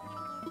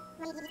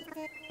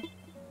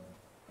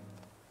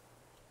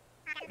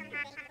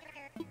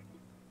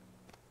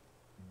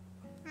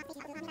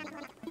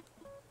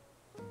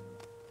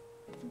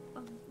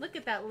 Look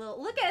at that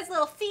little, look at his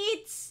little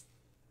feet!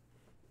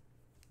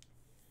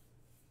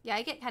 Yeah,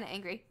 I get kind of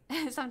angry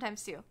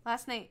sometimes too.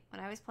 Last night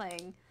when I was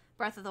playing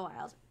Breath of the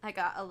Wild, I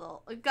got a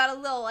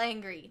little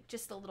angry,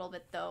 just a little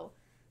bit though.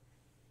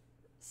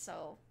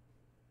 So,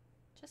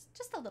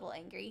 just a little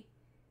angry,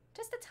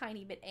 just a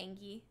tiny bit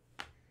angy,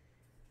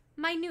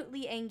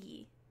 minutely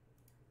angy,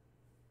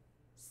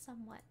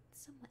 somewhat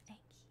angy,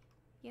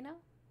 you know.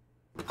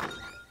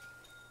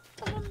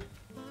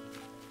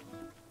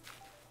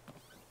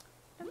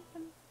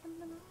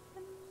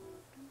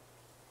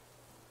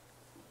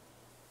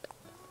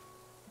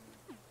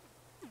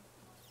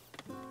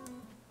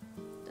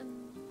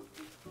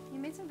 You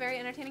made some very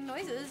entertaining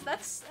noises.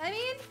 That's, I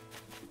mean,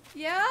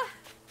 yeah.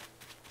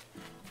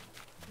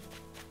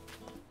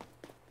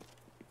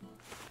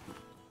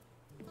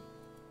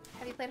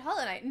 Have you played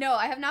Hollow Knight? No,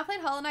 I have not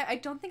played Hollow Knight. I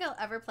don't think I'll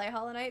ever play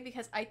Hollow Knight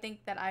because I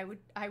think that I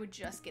would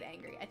just get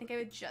angry. I think I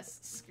would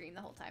just scream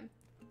the whole time.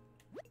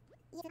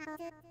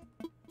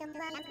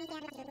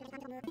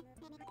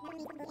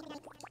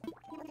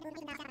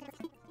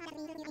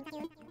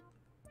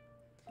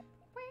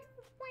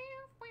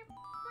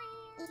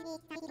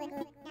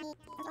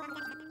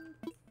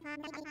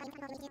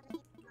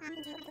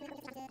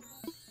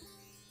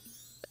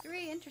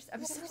 Very interesting.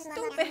 I'm so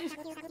stupid.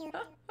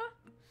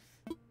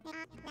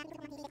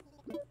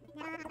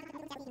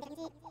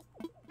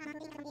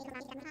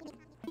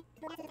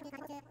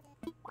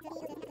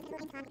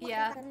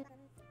 Yeah.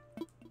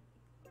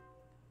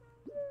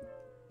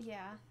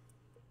 Yeah.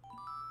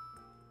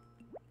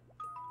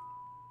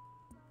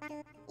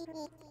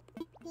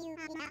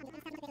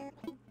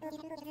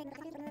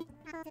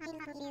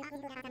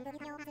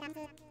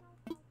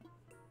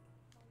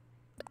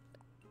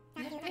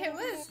 It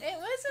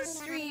was a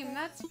stream,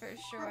 that's for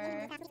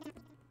sure.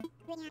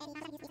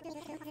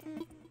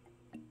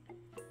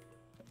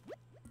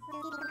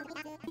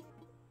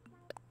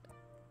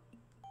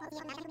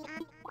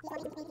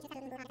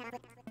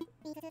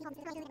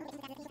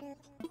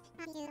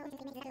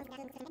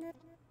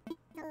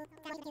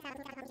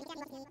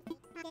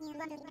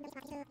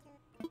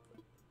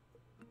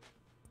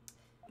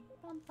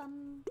 Bum,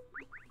 bum.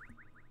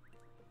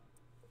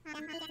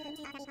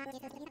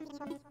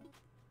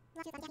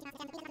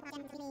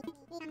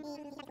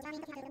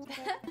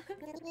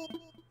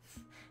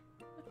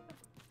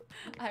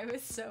 I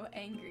was so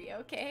angry,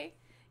 okay?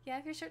 Yeah,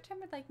 if you're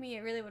short-tempered like me, I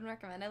really wouldn't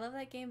recommend. I love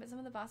that game, but some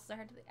of the bosses are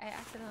hard to... I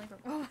accidentally...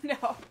 Oh,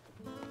 no.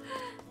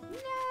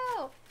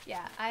 No!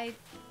 Yeah, I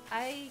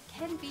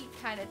can be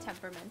kind of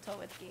temperamental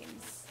with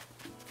games.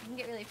 I can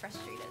get really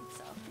frustrated,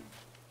 so...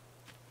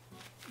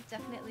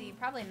 Definitely,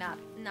 probably not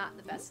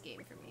the best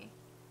game for me,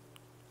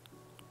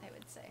 I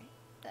would say.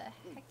 The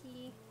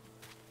hecky...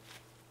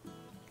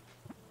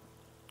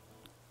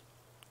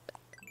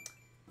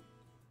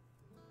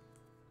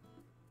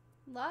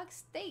 Log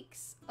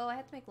steaks. Oh, I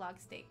have to make log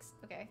steaks.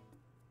 Okay.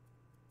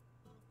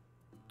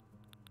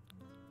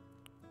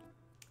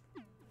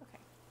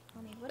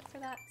 I'll need wood for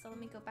that, so let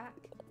me go back.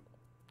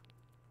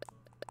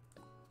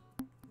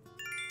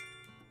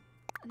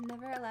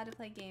 Never allowed to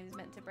play games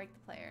meant to break the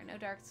player. No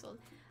Dark Souls.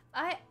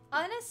 I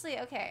honestly,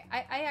 okay,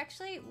 I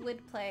actually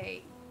would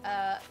play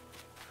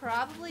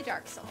probably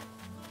Dark Souls.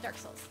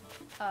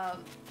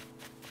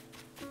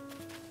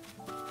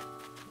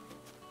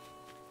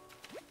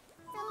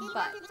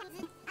 But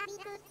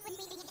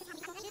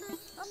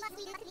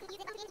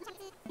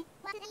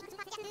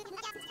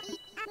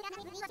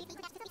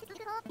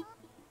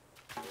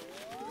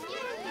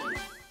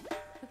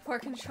the poor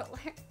controller.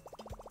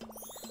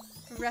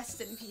 Rest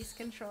in peace,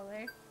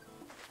 controller.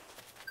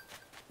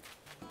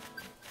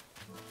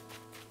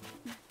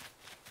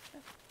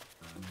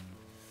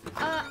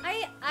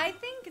 I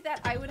think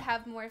that I would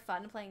have more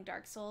fun playing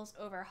Dark Souls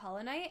over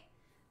Hollow Knight.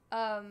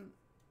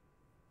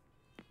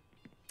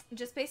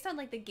 Just based on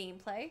like the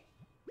gameplay.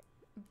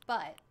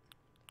 But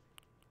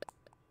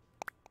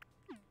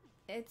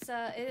it's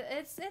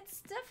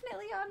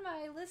definitely on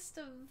my list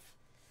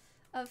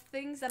of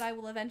things that I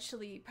will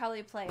eventually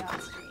probably play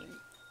on stream.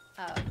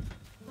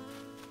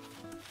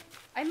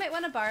 I might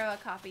want to borrow a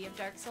copy of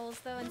Dark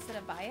Souls though instead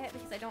of buy it,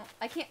 because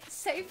I can't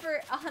say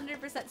for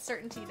 100%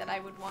 certainty that I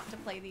would want to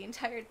play the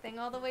entire thing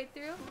all the way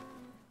through.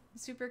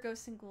 Super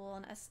Ghosts and Ghoul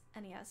on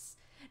NES.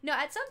 No,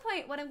 at some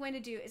point what I'm going to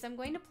do is I'm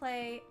going to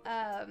play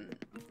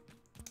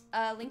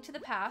Link to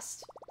the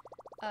Past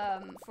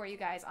for you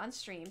guys on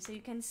stream so you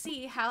can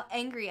see how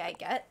angry I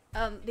get,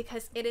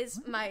 because it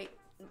is my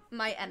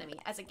enemy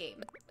as a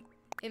game.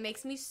 It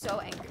makes me so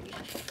angry.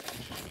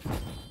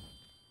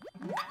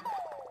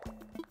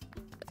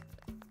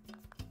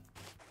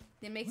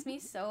 It makes me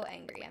so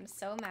angry. I'm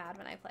so mad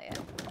when I play it.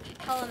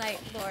 Hollow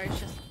Knight lore is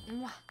just...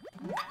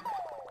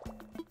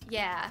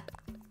 Yeah.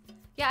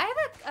 Yeah, I have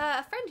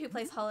a friend who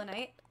plays Hollow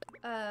Knight.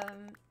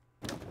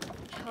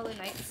 Hollow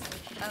Knights.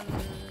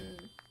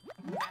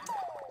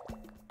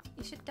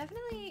 You should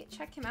definitely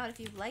check him out if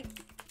you like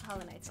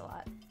Hollow Knights a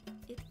lot.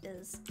 It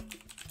is.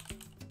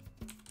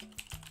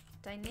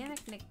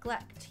 Dynamic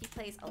Neglect. He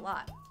plays a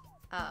lot.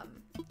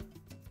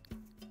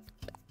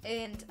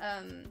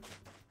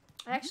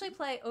 I actually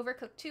play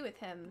Overcooked 2 with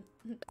him.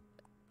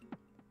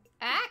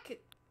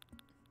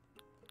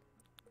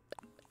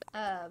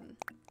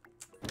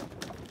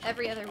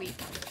 Every other week.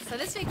 So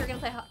this week we're gonna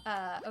play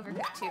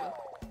Overcooked 2.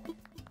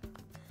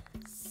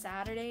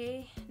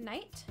 Saturday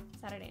night.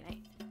 And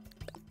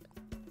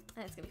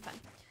it's gonna be fun.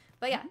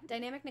 But yeah,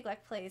 Dynamic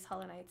Neglect plays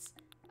Hollow Knights.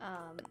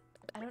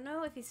 I don't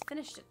know if he's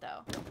finished it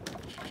though.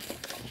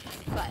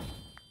 But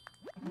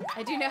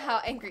I do know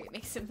how angry it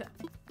makes him though.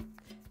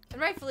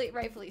 And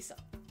rightfully so.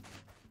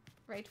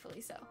 Rightfully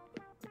so.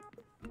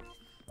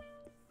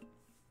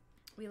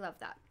 We love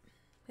that.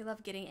 We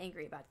love getting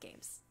angry about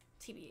games.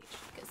 TBH.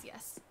 Because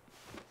yes.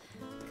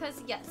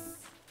 Because yes.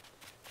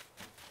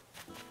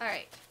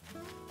 Alright.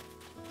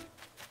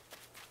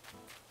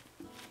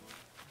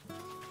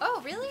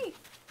 Oh, really?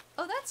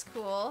 Oh, that's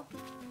cool.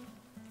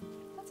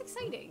 That's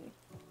exciting.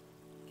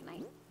 Can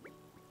I?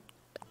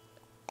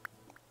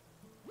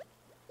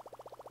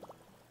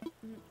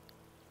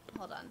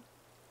 Hold on.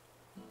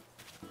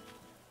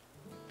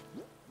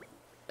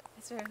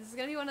 I swear, this is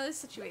gonna be one of those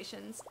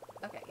situations.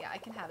 Okay, yeah, I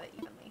can have it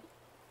evenly.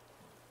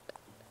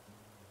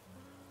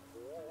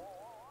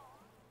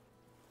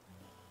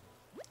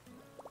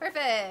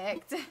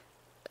 Perfect!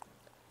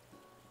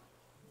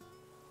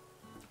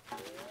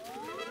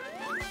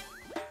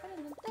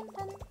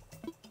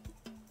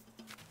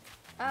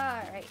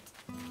 Alright.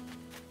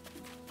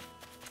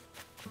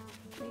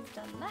 We've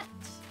done that.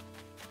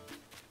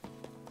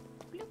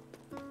 Bloop.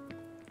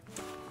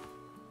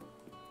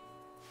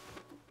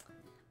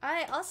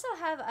 I also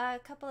have a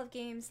couple of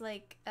games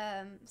like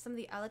some of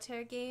the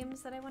Altair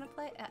games that I want to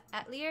play.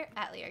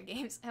 Atelier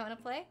games I want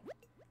to play.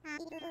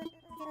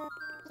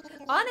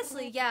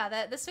 Honestly,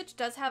 yeah, the Switch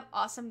does have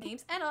awesome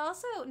games, and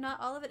also not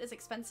all of it is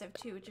expensive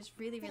too, which is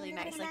really, really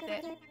nice. Like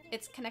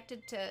it's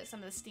connected to some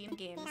of the Steam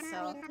games,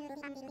 so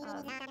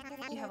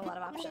you have a lot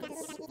of options.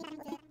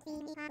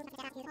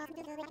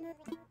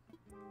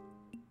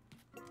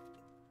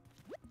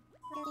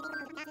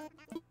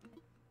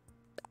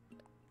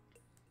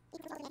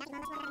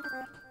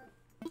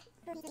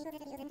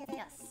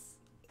 Yes.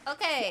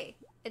 Okay,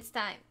 it's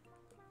time.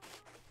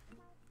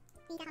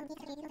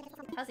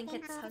 Housing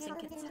kits, housing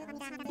kits, housing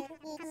kits.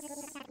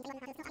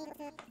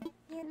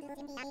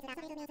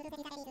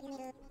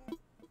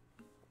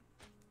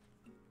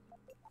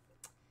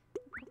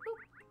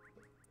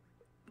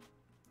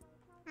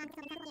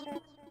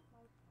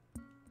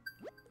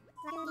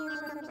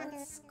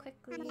 Let's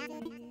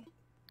quickly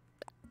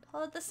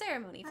hold the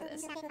ceremony for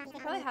this. I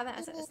probably haven't,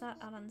 as it's not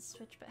out on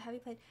Switch, but have you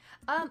played?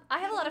 I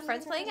have a lot of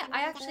friends playing it.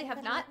 I actually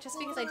have not, just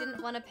because I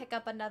didn't want to pick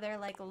up another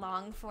like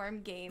long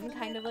form game,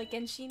 kind of like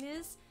Genshin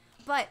is.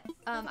 But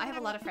I have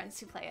a lot of friends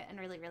who play it and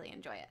really, really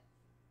enjoy it.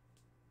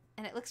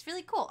 And it looks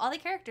really cool. All the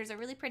characters are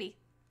really pretty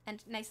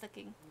and nice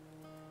looking.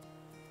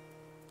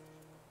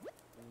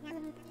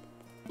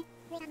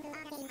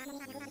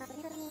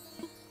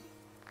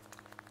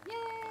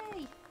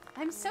 Yay!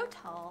 I'm so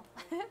tall.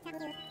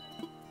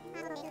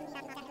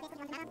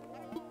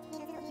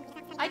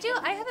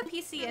 I have a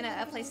PC and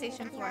a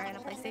PlayStation 4 and a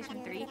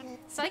PlayStation 3,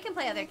 so I can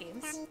play other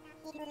games.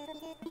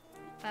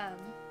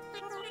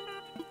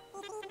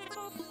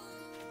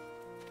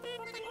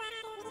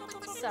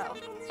 So,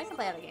 I can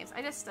play other games.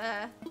 I just,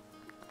 I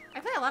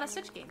play a lot of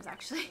Switch games,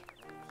 actually.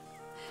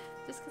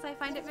 Just because I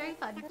find it very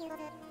fun.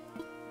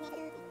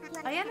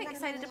 I am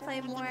excited to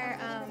play more,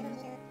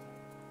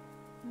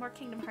 more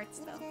Kingdom Hearts,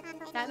 though.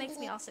 That makes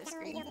me also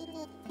scream.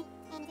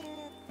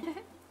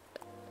 Good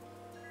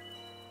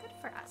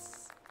for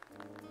us.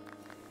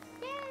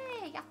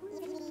 Yay! Yahoo!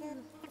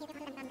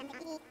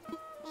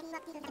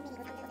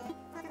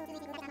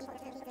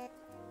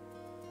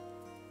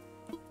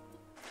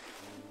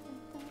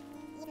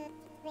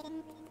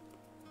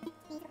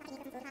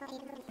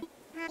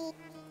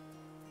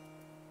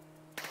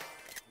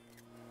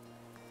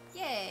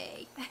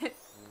 Yay!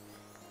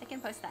 I can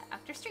post that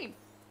after stream.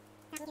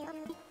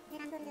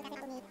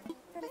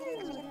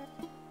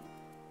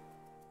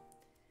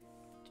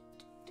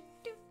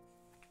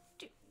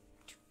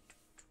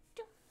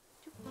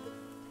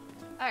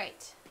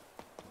 Alright.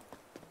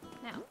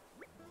 Now.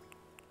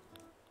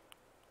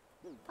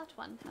 Thought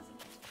one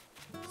hasn't.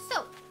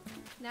 So,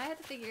 now I have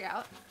to figure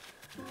out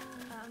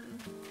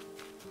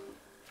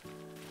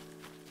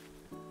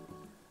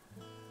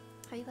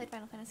how you played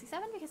Final Fantasy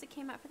VII because it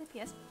came out for the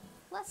PS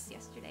Plus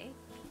yesterday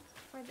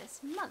for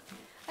this month.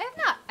 I have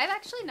not. I've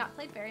actually not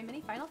played very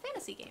many Final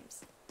Fantasy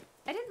games.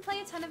 I didn't play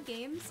a ton of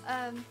games.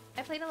 I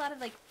played a lot of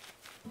like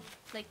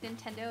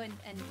Nintendo and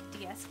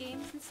DS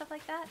games and stuff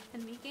like that,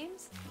 and Wii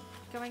games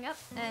growing up,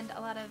 and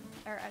a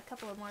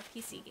couple of more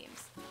PC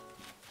games.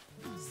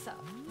 So,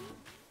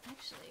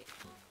 actually,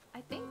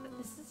 I think that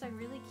this is a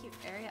really cute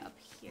area up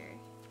here.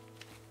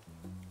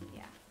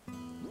 Yeah.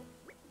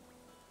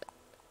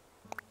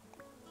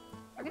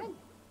 We're gonna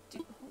do...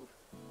 Ooh.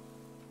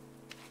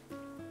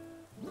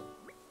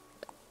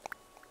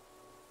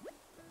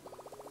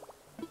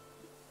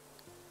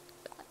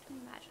 Let me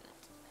imagine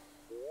it.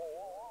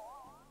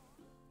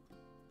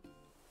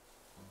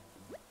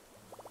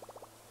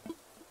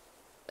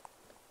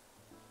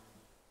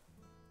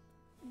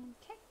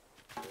 Okay.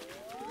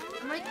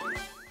 I'm like...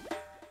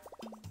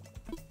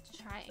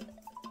 trying.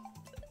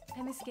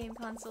 I miss game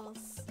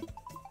consoles.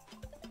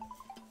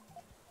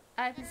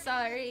 I'm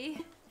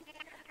sorry.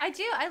 I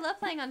do. I love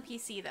playing on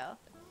PC though.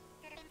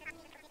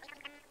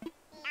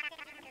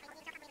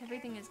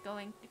 Everything is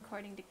going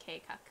according to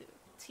Keikaku.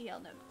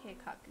 TL note,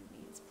 Keikaku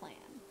means plan.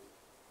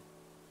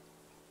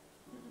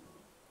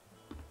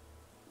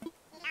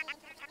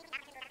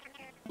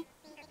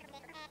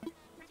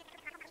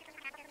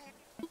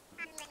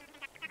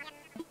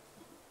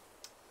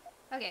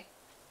 Okay.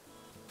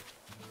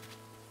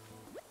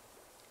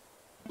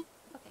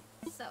 Okay,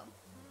 so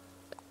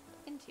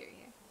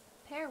interior.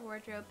 Pair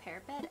wardrobe,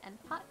 pair bed,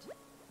 and pot.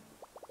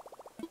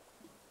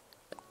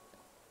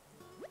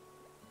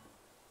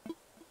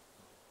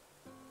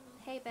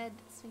 Hay bed,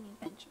 swinging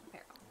bench,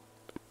 barrel.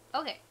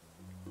 Okay.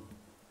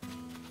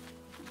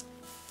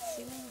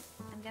 Assuming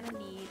I'm gonna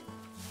need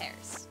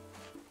pairs.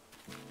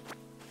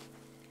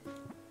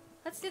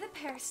 Let's do the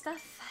pair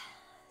stuff.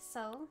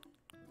 So,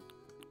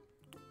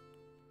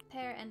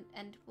 pair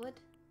and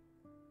wood.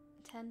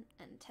 10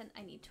 and 10.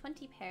 I need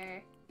 20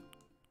 pair.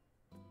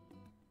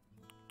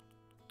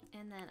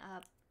 And then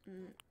a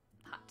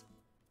pot,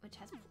 which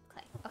has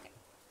clay. Okay.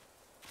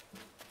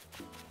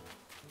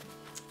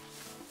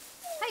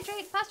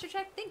 Hydrate, posture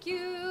check, thank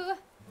you!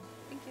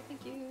 Thank you,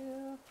 thank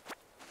you.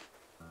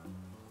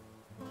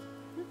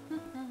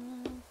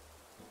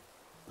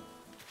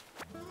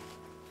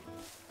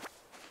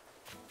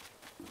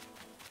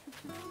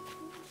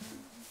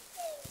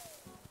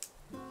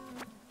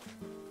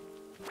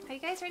 Are you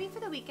guys ready for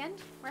the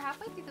weekend? We're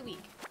halfway through the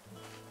week.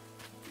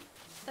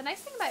 The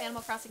nice thing about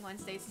Animal Crossing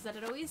Wednesdays is that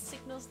it always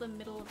signals the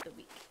middle of the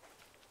week.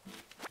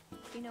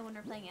 You know when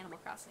we're playing Animal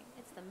Crossing,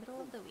 it's the middle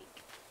of the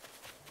week.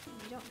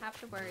 You don't have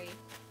to worry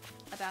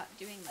about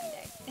doing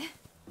Monday.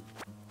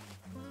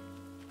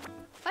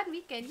 Fun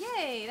weekend,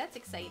 yay! That's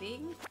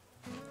exciting.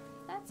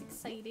 That's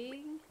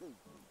exciting.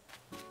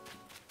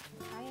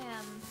 I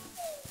am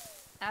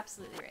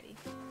absolutely ready.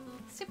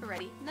 Super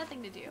ready,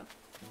 nothing to do.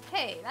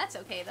 Hey, that's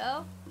okay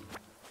though.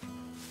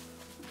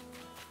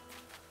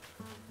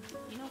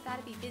 You don't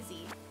gotta be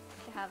busy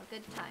to have a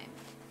good time.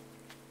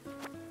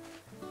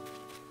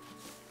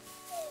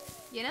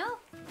 You know?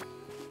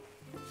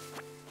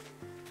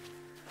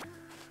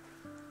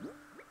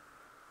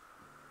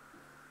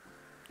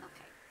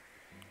 Okay.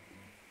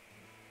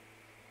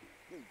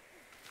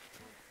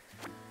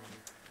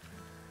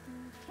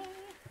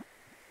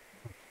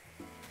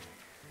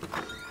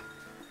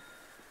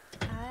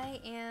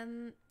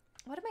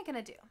 What am I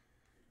gonna do?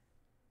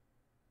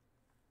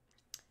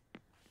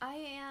 I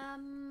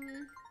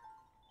am...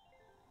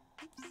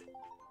 Oops.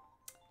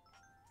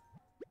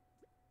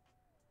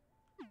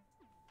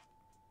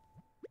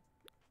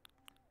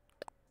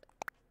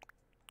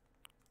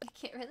 I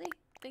can't really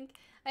think.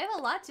 I have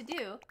a lot to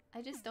do.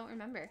 I just don't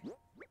remember.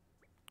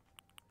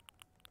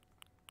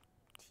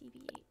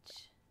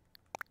 TBH.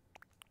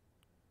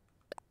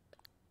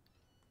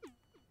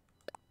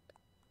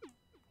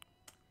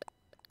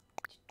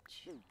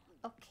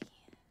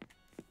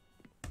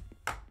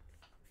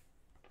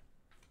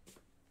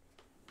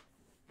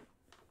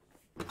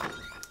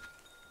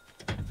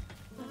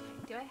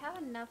 I have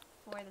enough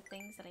for the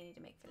things that I need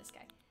to make for this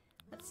guy?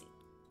 Let's see.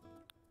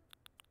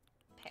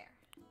 Pear.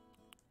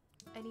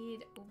 I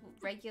need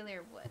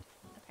regular wood,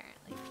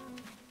 apparently.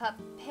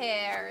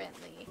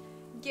 Apparently.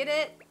 Get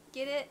it?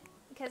 Get it?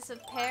 Because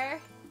of pear?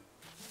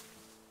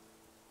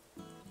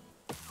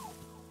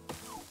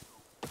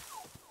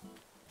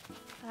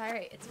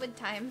 Alright, it's wood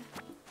time.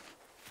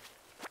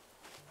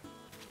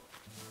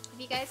 If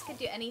you guys could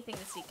do anything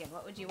this weekend,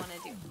 what would you want to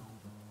do?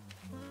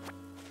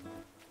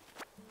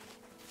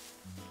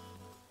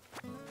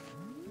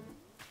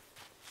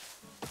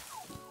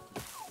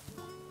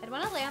 I'd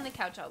want to lay on the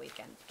couch all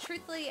weekend.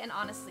 Truthfully and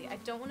honestly, I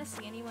don't want to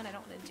see anyone. I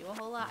don't want to do a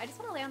whole lot. I just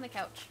want to lay on the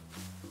couch.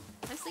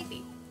 I'm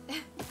sleepy.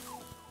 You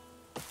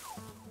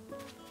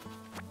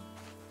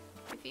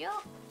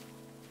feel?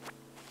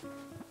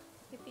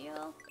 You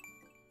feel?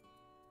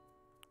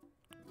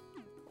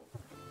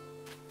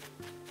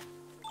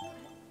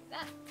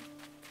 That.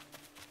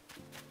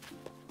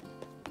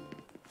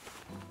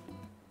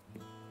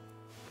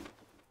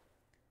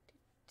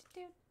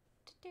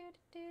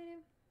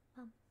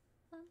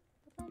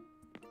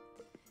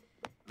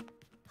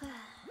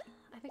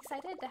 I'm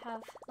excited to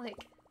have,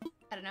 like,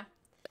 I don't know,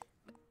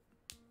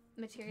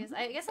 materials.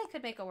 I guess I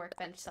could make a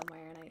workbench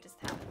somewhere and I just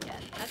haven't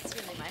yet. That's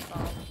really my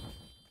fault.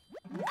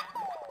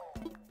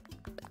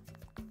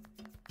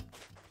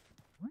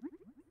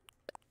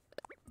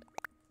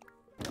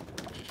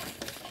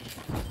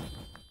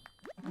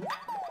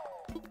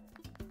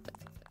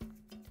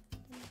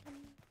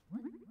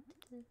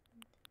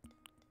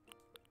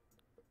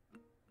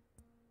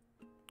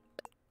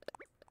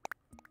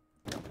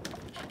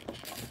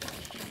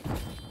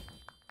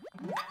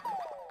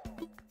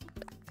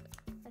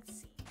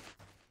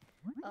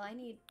 I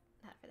need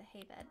that for the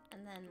hay bed,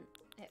 and then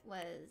it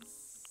was...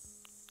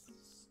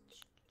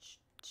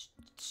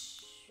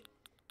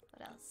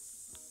 What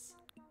else?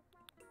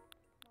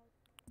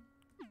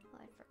 Well,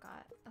 I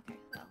forgot. Okay,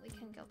 well, we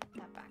can go put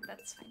that back.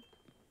 That's fine.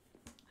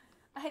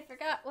 I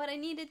forgot what I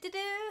needed to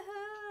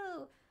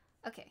do!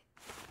 Okay.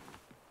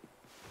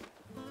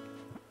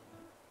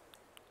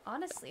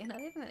 Honestly,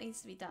 another thing that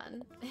needs to be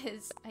done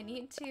is I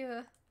need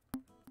to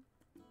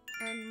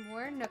earn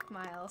more Nook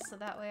miles so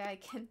that way I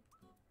can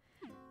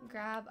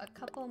grab a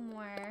couple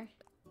more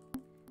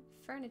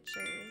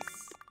furnitures.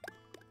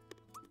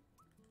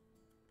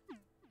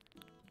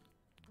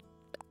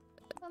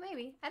 Well,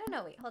 maybe. I don't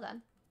know. Wait, hold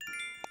on.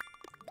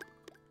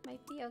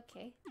 Might be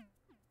okay.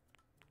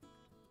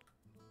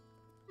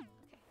 Okay.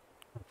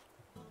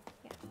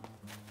 Yeah.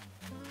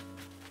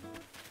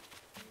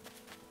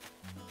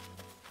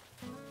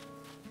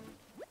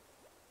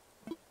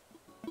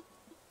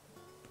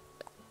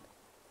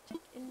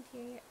 Check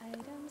interior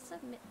items,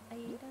 submit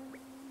items.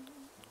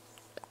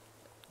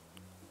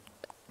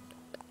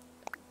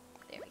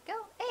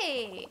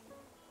 Hey!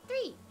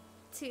 3,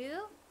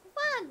 2,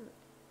 1!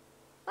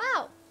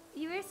 Wow!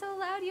 You were so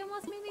loud you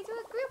almost made me do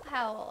a group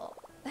howl!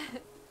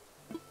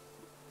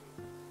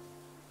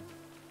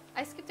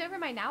 I skipped over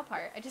my now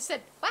part. I just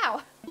said,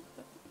 wow!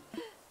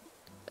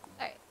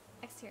 Alright,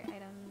 exterior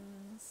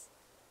items.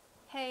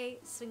 Hay,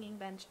 swinging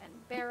bench,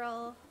 and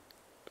barrel.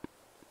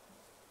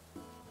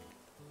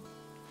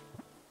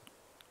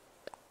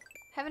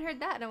 Haven't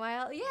heard that in a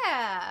while.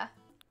 Yeah!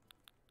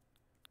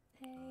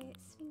 Hay,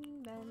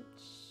 swinging bench.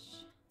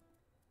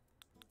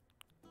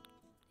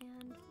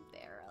 And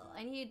barrel.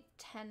 I need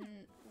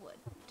 10 wood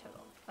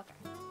total. Okay.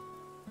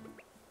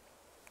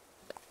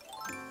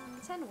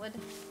 10 wood.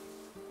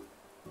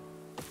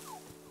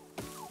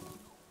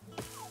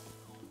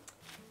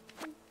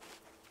 1,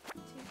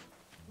 2,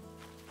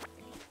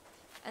 3.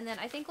 And then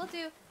I think we'll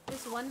do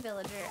this one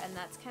villager, and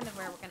that's kind of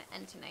where we're going to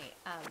end tonight.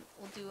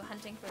 We'll do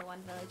hunting for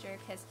one villager,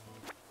 because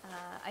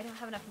I don't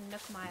have enough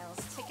Nook Miles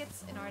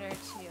tickets in order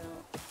to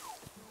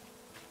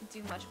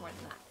do much more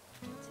than that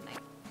tonight.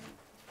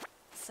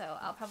 So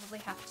I'll probably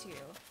have to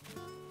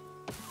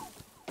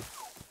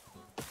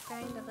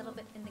grind a little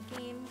bit in the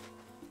game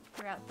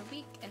throughout the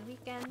week and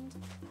weekend.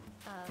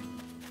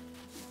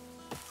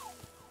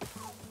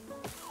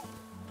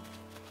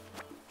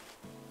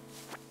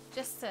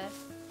 Just to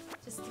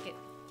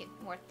get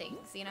more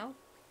things, you know?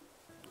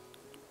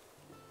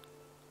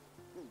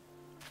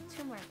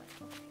 2 more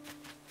left.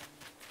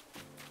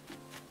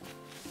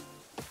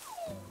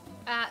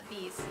 Ah,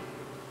 bees.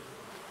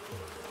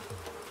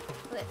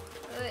 Wait.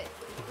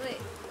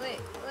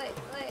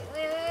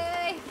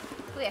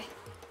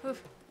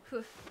 Oof.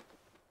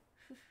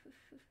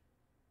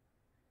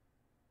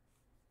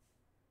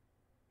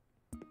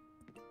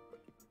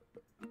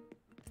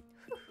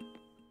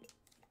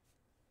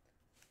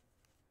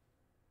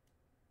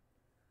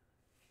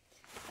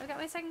 I've got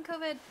my second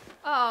COVID.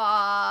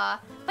 Aww,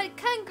 but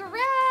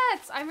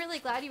congrats! I'm really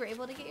glad you were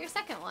able to get your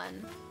second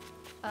one.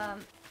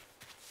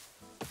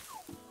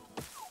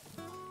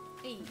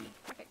 Hey,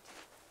 perfect.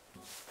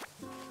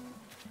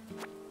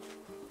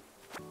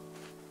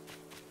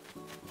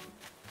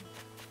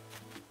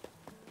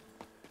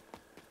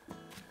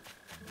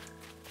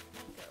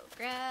 Go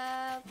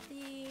grab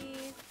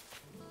the...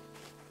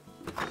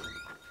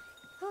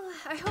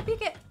 I hope you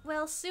get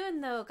well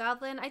soon, though,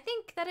 Goblin. I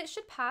think that it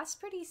should pass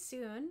pretty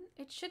soon.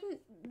 It shouldn't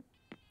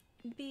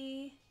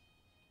be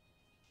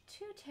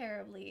too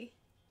terribly,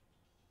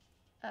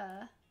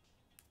 it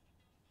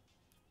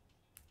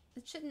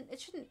shouldn't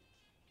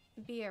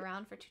be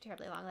around for too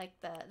terribly long, like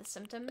the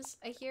symptoms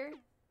I hear.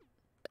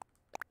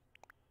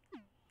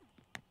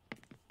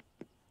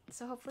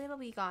 So hopefully it'll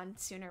be gone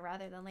sooner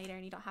rather than later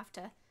and you don't have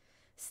to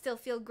still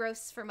feel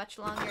gross for much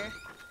longer.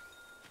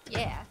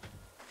 Yeah.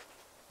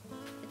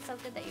 It's so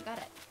good that you got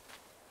it.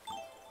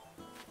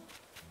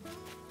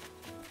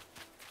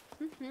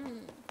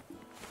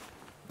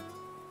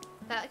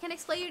 That can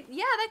explain,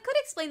 yeah, that could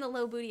explain the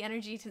low booty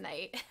energy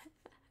tonight.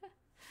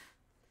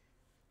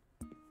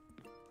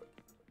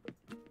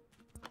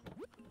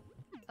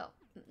 Oh,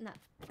 not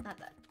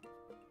that.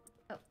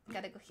 Oh,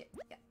 gotta go here,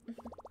 yeah.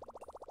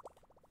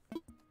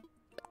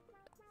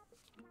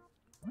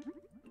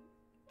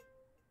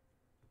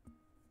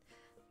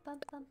 Bum,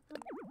 bum,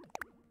 bum.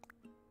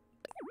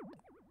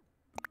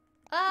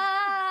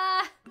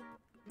 Ah!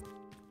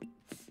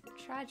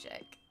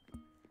 Tragic.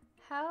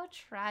 How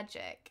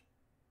tragic.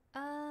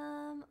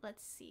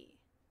 Let's see.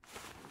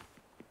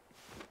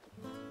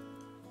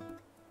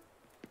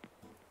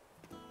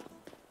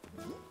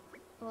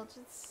 We'll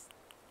just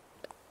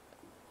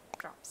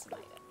drop some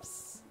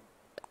items.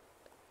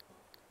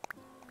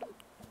 There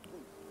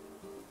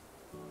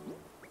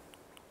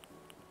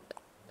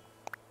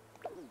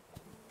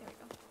we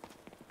go.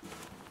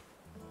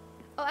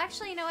 Oh,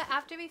 actually, you know what?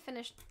 After we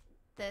finish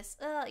this,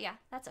 yeah,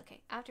 that's okay.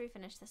 After we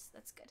finish this,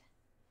 that's good.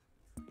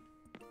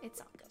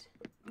 It's all good.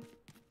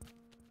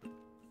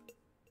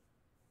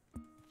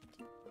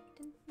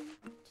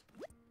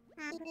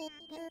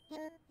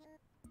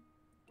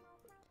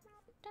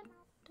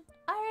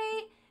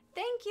 Alright,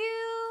 thank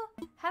you!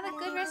 Have a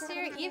good rest of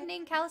your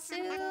evening,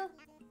 Kalsu!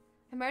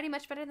 I'm already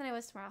much better than I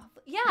was tomorrow.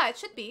 Yeah, it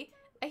should be.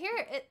 I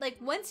hear it,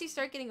 like, once you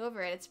start getting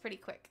over it, it's pretty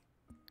quick.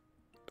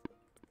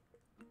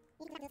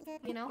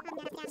 You know?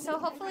 So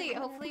hopefully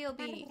you'll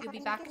be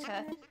back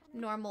to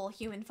normal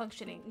human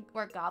functioning,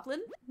 or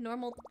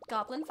normal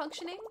goblin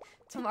functioning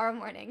tomorrow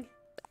morning.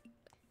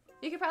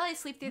 You could probably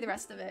sleep through the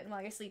rest of it, and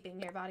while you're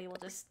sleeping, your body will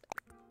just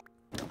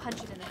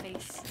punch it in the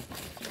face.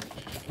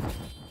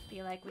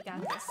 Be like, we got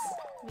this.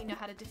 We know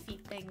how to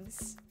defeat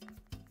things.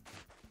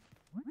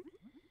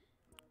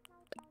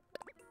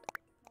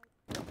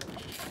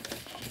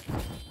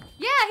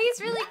 Yeah,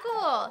 he's really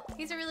cool.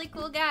 He's a really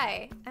cool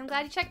guy. I'm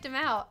glad you checked him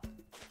out.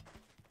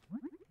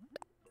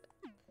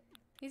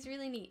 He's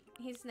really neat.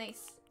 He's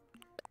nice.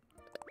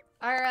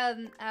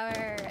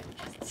 Our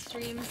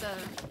streams of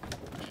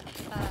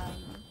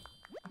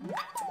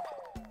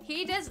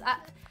he does. I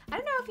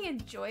don't know if he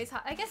enjoys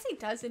hot. I guess he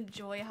does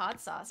enjoy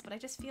hot sauce, but I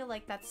just feel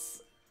like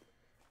that's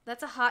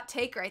a hot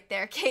take right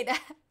there, Kata.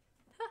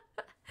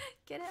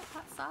 Get it?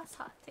 Hot sauce,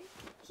 hot take.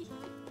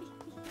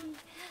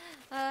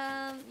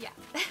 Yeah.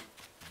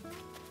 All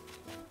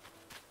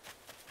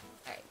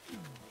right.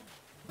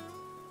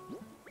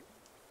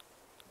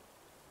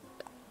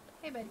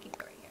 Hey, bud, can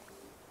go right here.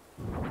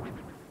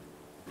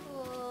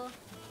 Cool.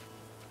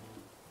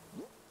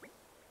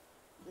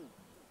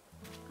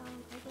 I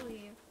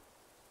believe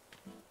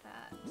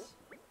that.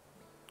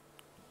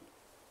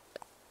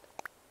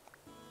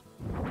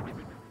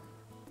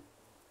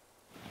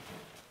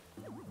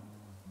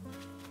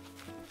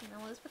 You know,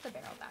 we'll just put the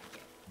barrel back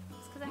here.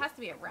 It's because it has to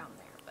be around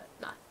there, but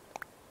not.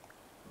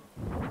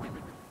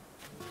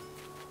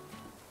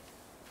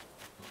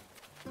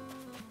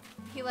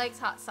 He likes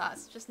hot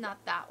sauce, just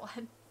not that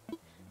one.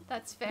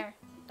 That's fair.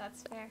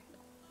 That's fair.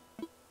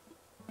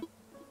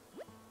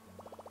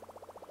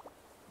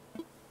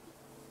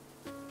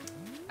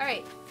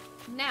 Alright,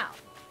 now.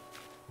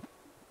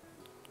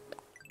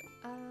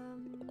 Okay.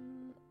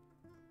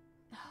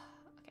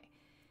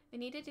 We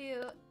need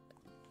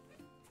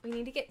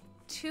to get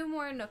 2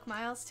 more Nook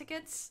Miles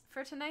tickets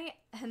for tonight,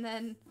 and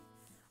then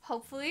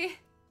hopefully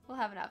we'll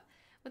have enough.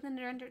 With the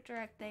Nintendo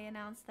Direct, they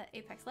announced that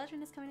Apex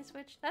Legends is coming to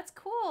Switch. That's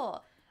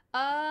cool.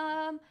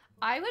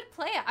 I would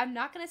play it. I'm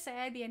not gonna say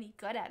I'd be any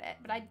good at it,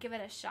 but I'd give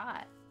it a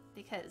shot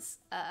because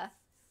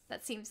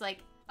that seems like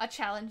a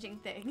challenging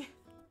thing.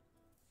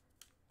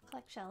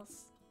 Collect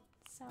shells,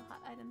 sell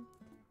hot item,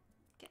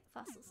 get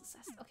fossils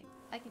assessed. Okay,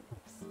 I can do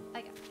this.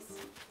 I got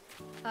this.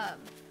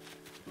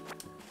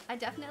 I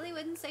definitely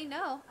wouldn't say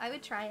no. I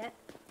would try it.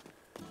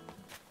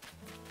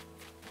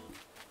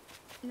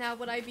 Now,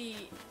 would I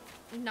be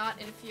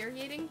not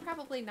infuriating?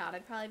 Probably not.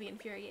 I'd probably be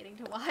infuriating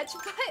to watch,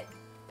 but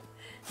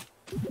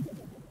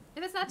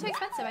if it's not too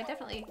expensive, I'd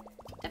definitely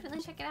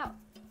check it out.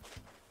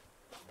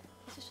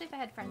 Especially if I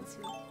had friends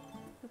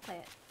who play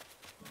it.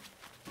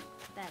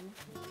 Then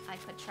I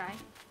could try.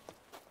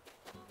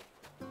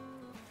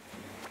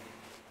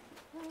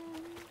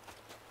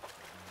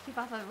 Keep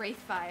off a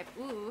Wraith vibe.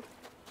 Ooh.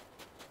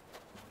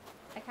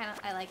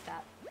 I like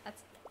that.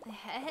 That's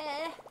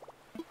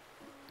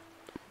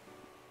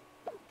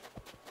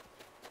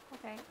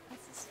okay,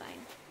 this is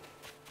fine.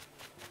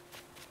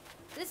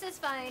 This is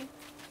fine.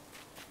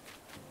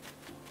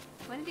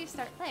 When did you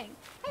start playing?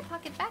 Hi,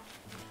 Pocket Back.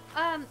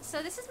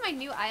 So this is my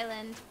new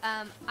island.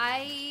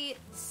 I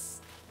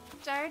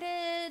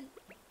started...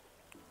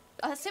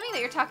 assuming that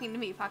you're talking to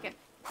me, Pocket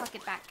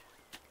back.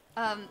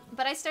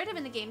 But I started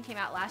when the game came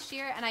out last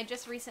year, and I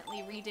just recently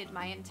redid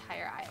my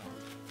entire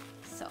island.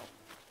 So,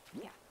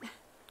 yeah.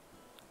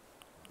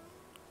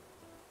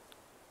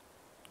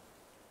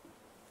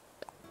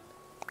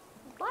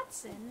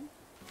 Watson?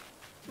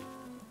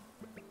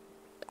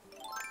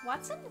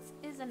 Watson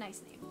is a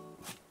nice name.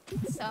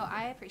 So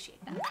I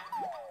appreciate that.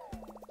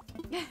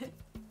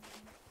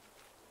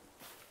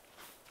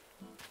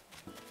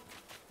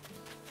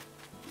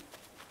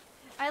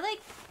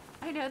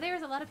 I know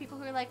there's a lot of people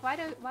who are like, why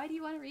do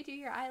you want to redo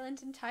your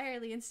island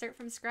entirely and start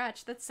from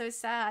scratch? That's so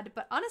sad.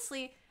 But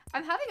honestly,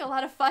 I'm having a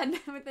lot of fun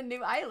with the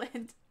new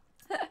island.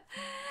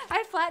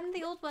 I flattened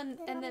the old one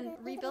and then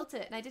rebuilt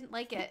it, and I didn't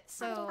like it.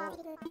 So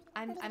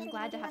I'm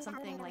glad to have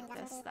something like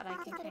this that I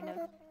can kind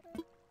of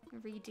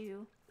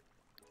redo.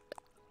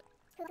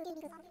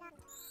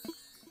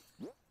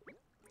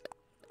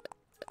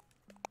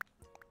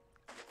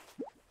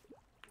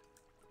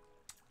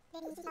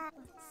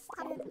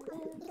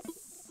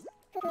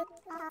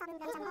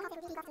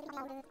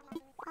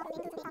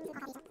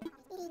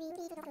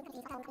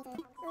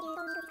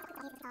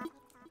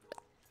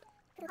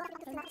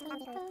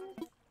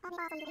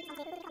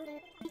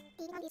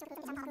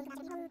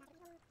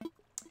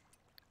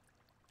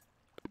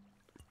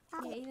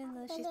 Yeah, even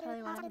though she's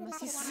probably one of the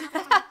most useless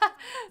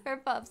for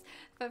pups,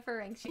 but for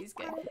rank she's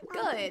good.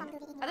 Good!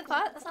 Are the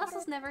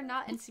fossils never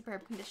not in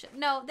superb condition?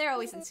 No, they're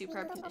always in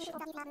superb condition.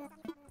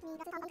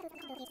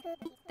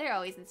 They're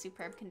always in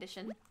superb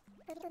condition.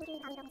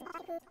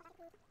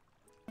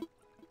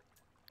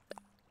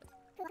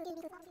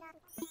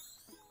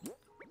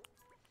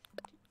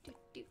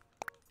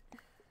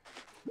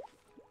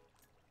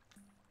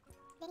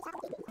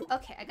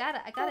 Okay, I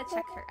gotta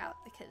check her out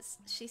because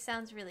she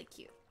sounds really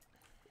cute.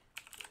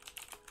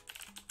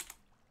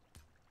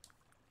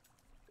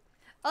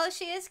 Oh,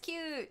 she is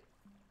cute.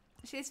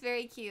 She's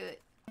very cute.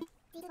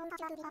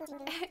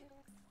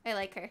 I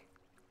like her.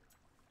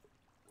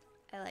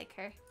 I like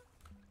her.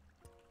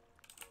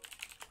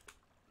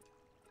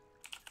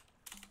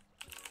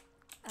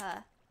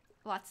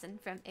 Watson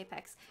from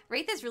Apex.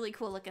 Wraith is really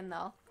cool looking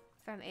though,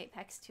 from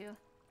Apex too.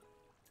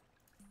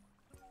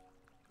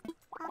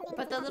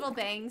 But the little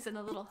bangs and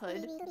the little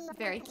hood,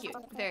 very cute,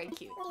 very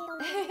cute.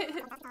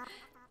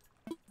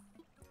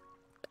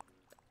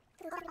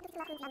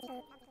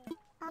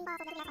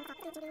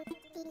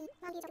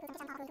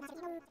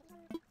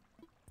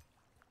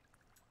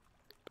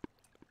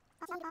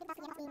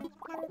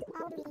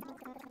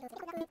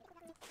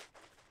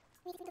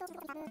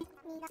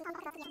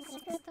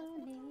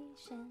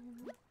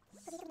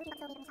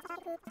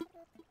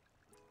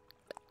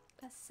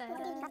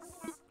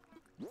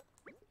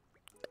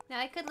 Now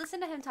I could listen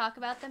to him talk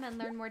about them and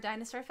learn more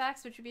dinosaur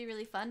facts, which would be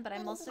really fun, but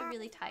I'm also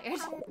really tired.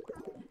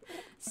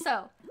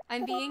 So,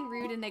 I'm being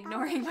rude and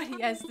ignoring what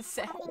he has to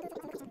say.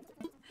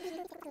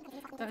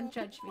 Don't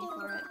judge me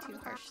for it too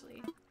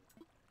harshly.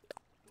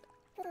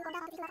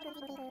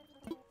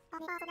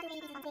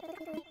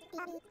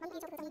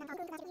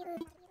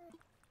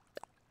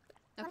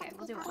 Okay,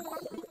 we'll do one.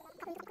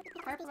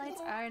 Carp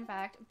lights are in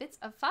fact bits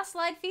of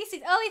fossilized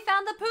feces. Oh, we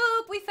found the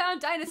poop! We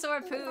found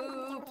dinosaur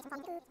poop!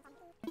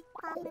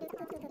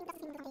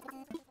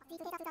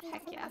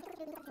 Heck yeah.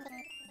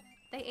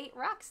 They ate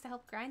rocks to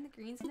help grind the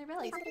greens in their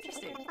bellies.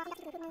 Interesting.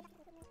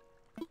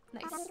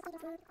 Nice.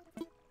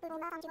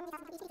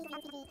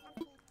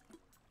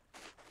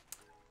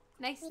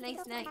 Nice,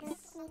 nice, nice.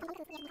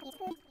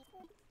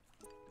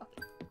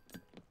 Okay.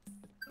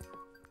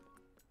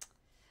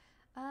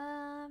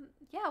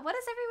 Yeah, what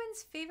is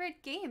everyone's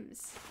favorite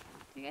games?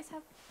 Do you guys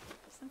have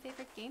some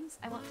favorite games?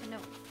 I want to know.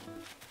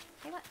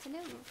 I want to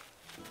know.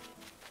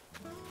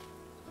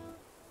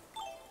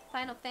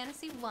 Final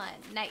Fantasy 1.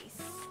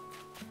 Nice.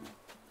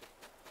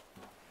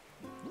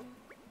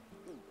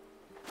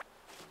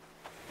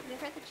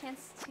 Give her the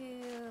chance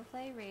to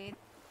play Raid.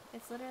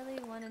 It's literally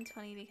 1 in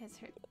 20 because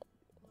her...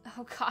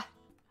 Oh god.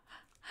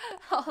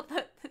 All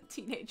the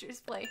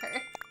teenagers play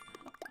her.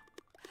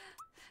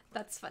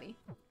 That's funny.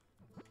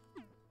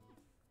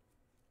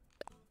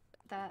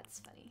 That's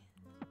funny.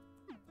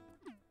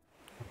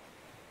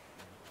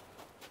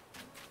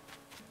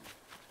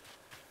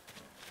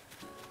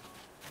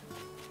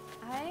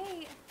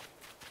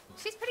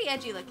 She's pretty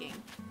edgy looking.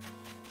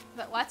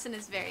 But Watson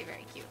is very,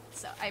 very cute.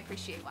 So I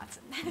appreciate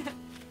Watson.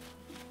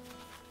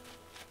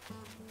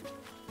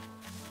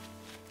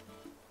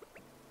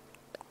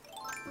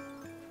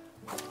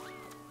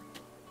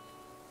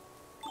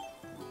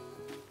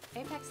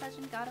 Apex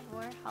Legend, God of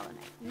War, Hollow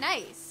Knight.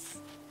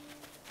 Nice!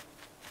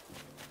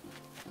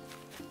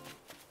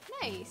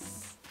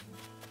 Nice!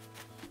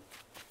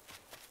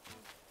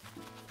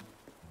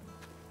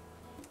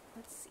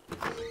 Let's see.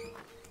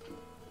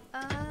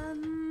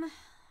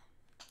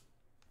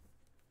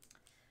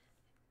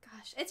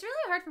 Gosh, it's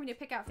really hard for me to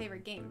pick out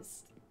favorite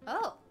games.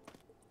 Oh!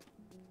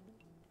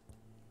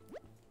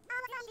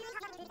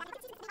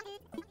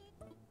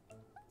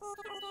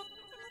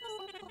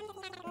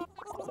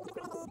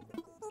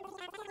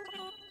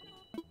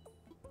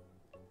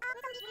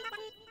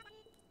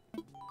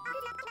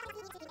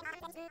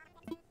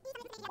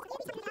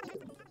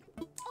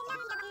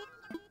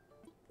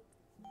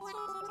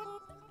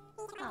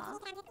 Aw.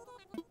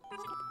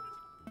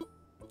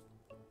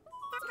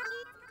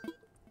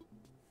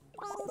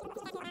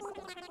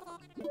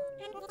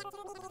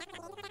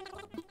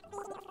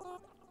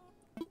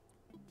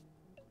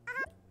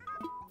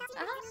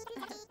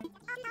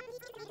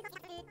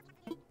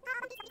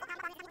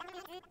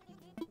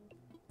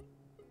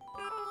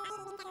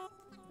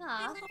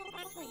 Aw,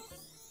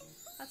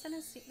 nice. Watson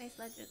is a nice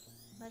legend,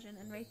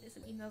 and Wraith is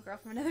an emo girl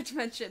from another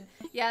dimension.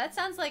 Yeah, that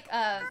sounds like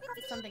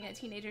something that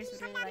teenagers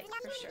would really like,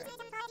 for sure.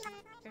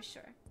 For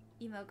sure.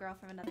 Emo girl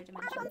from another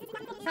dimension.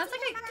 Sounds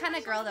like a kind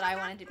of girl that I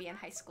wanted to be in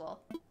high school,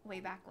 way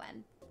back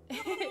when.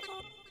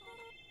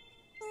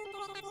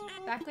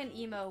 Back when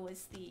emo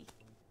was the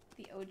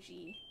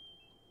OG.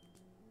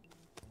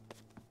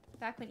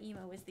 Back when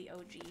emo was the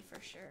OG,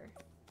 for sure.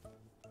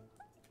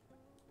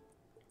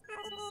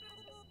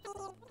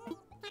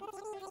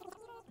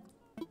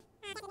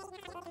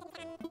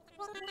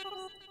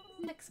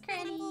 Next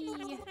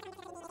cranny.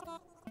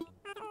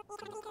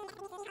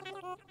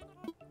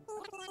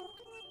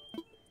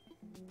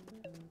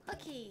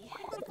 Okay.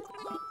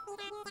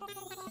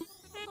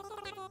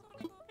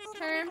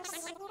 Terms.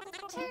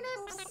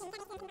 Turnips.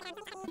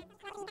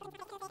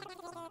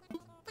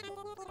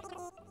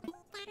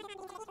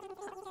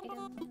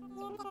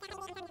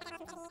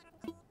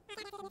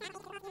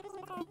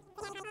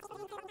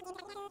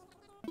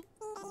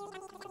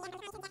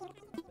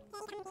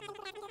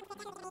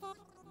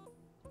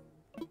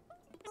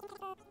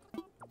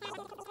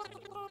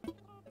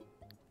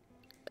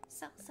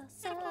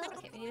 Sell.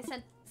 Okay, we need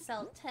to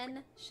sell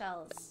 10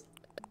 shells.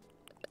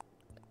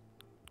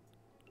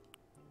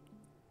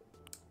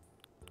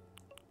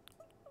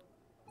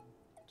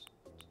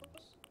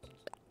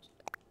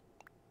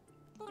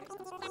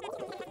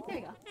 There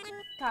we go.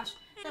 Gosh,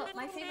 so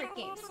my favorite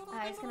games.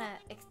 I was gonna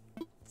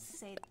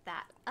say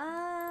that.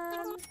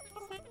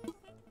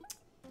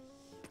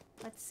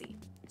 Let's see.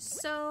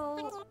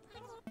 So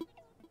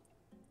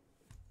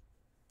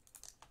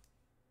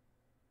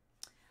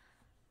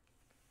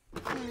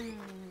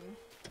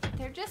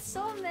there are just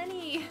so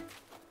many.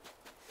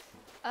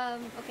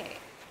 Okay.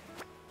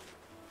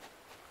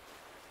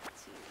 2,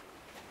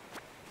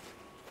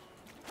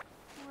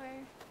 4.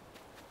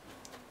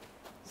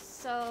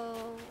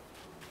 So,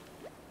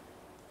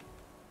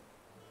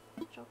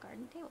 Natural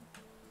Garden Table.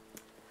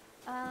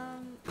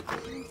 I'm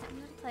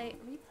gonna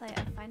replay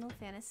a Final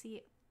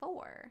Fantasy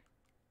 4.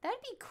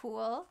 That'd be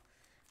cool.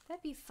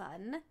 That'd be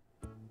fun.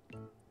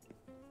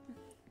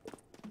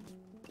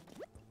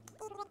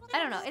 I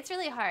don't know. It's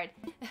really hard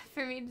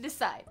for me to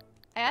decide.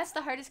 I asked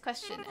the hardest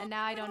question, and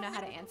now I don't know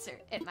how to answer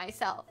it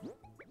myself.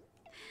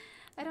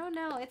 I don't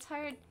know. It's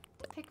hard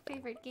to pick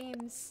favorite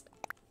games.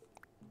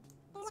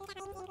 Okay,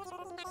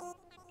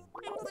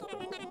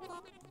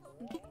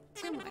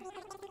 2 more.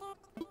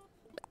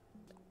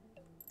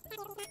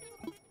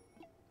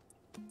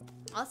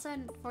 Also,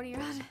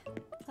 40-year-old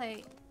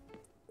play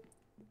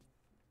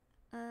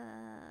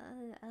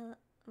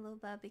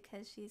Loba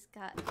because she's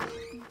got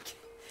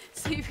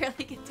so you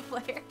really get to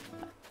play her.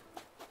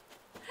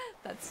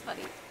 That's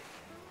funny.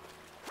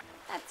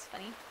 That's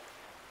funny.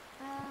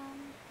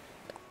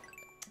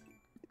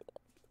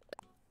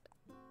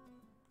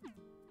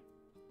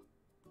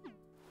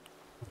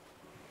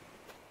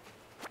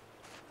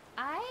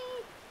 I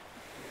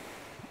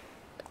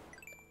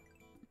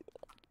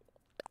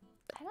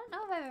don't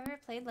know if I've ever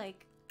played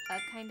like a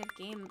kind of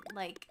game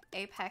like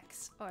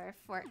Apex or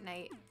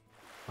Fortnite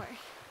or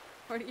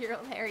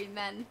 40-year-old hairy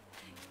men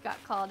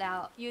got called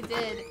out. You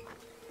did.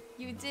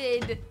 You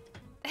did.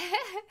 I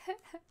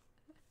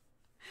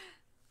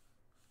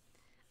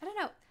don't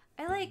know.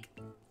 I like...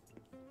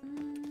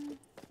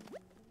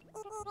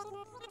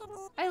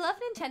 I love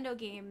Nintendo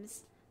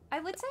games. I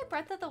would say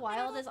Breath of the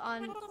Wild is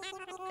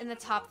in the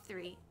top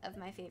 3 of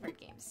my favorite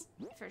games,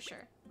 for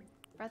sure.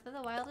 Breath of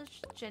the Wild is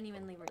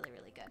genuinely really,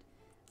 really good.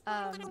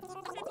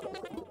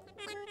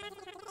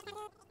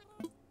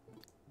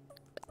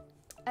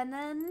 And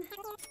then...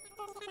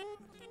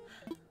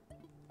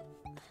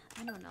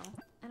 I don't know,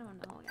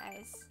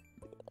 guys.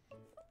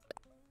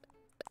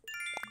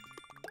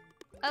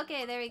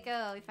 Okay, there we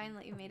go. We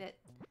finally made it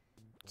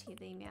to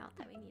the amount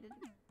that we needed.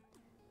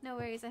 No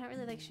worries, I don't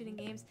really like shooting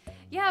games.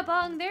 Yeah,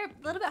 Bong, they're a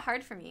little bit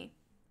hard for me.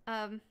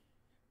 I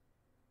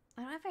don't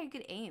have very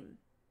good aim.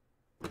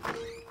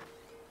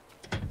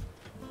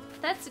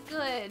 That's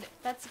good.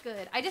 That's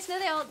good. I just know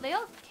they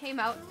all came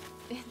out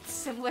in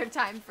similar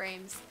time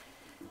frames.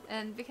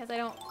 And because I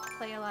don't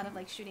play a lot of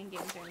like shooting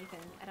games or anything,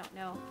 I don't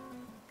know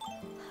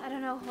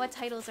what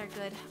titles are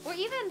good. Or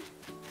even...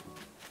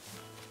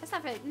 It's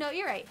not very... No,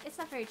 you're right. It's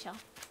not very chill.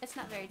 It's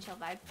not very chill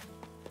vibe.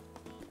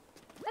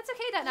 That's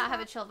okay to not have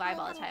a chill vibe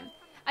all the time.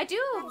 I do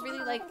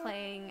really like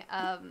playing,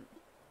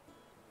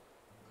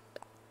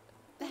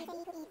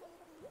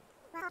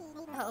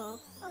 Uh-oh.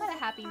 What a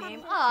happy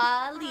name.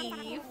 Aw,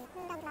 Leaf.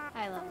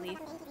 I love Leaf.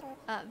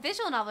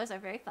 Visual novels are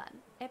very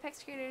fun.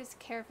 Apex creators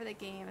care for the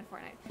game and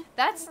Fortnite.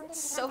 That's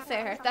so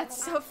fair.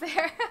 That's so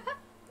fair.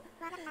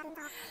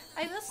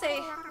 I will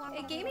say,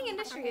 the gaming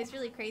industry is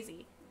really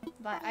crazy.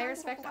 But I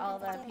respect all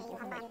the people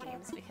who make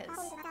games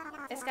because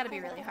it's gotta be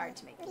really hard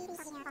to make games.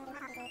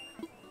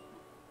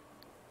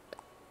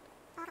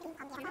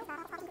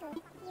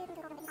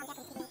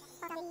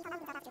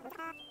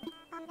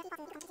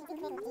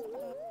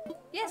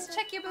 Yes,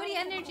 check your booty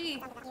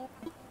energy.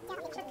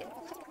 Check it,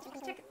 check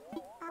it, check it.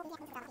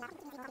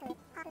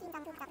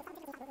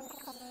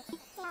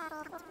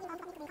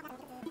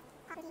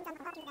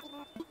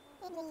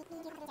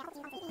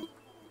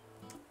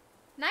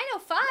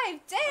 905,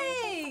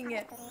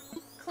 dang!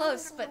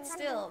 Close, but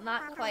still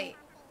not quite.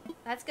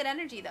 That's good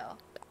energy though.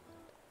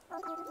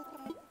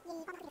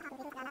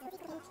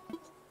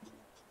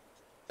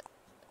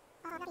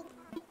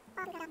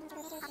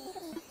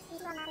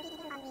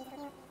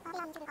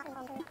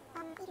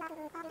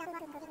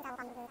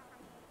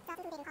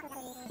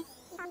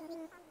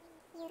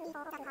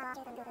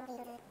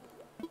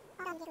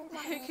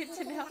 Good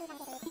to know.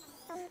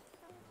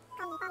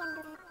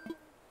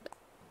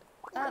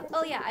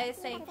 Oh yeah, I was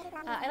saying,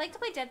 I like to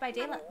play Dead by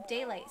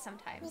Daylight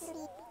sometimes.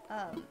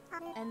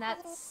 And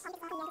that's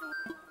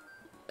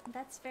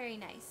very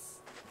nice.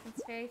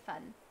 It's very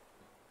fun.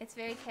 It's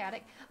very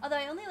chaotic. Although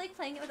I only like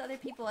playing it with other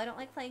people, I don't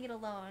like playing it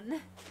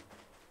alone.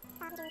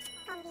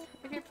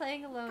 If you're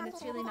playing alone,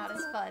 it's really not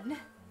as fun.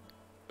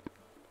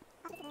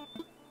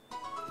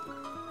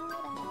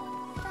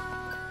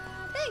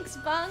 Thanks,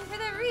 Bong, for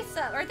the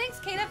resub. Or thanks,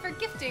 Kata, for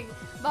gifting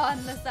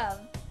Bon the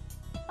sub.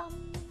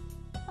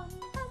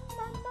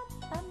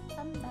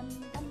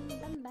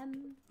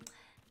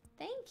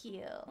 Thank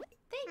you.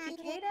 Thank you,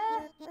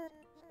 Kata.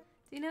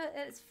 Do you know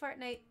it's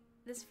Fortnite,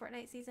 this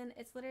Fortnite season?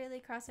 It's literally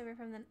a crossover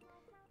from the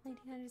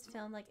 1900s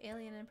film like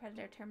Alien and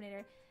Predator,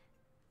 Terminator.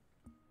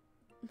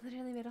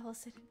 Literally made a whole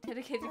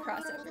dedicated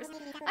crossovers.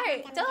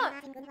 Alright,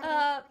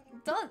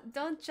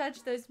 don't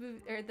judge those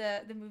movies or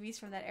the movies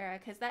from that era,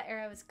 because that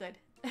era was good.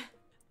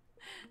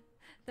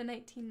 The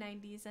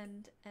 1990s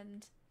and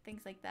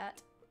things like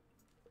that.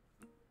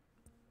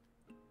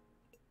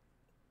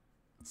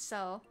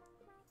 So,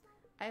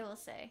 I will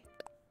say.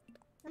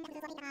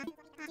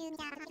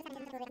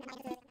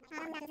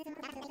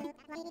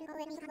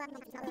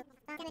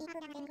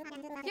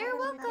 You're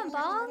welcome,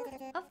 Bong!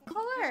 Of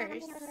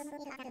course!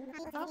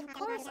 Of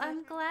course,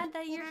 I'm glad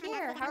that you're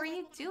here. How are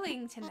you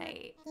doing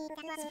tonight?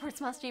 Support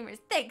small streamers.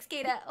 Thanks,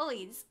 Kata!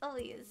 Always,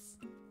 always.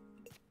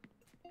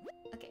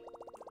 Okay.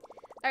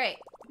 Alright,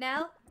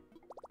 now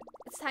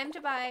it's time to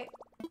buy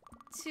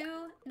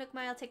 2 Nook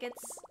Mile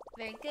tickets.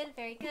 Very good,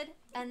 very good.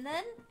 And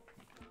then...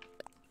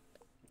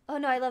 Oh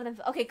no, I love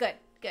them. Okay, good,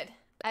 good.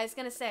 I was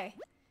gonna say,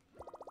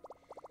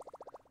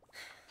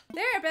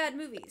 there are bad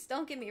movies,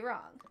 don't get me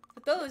wrong,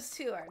 but those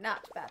 2 are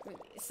not bad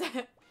movies.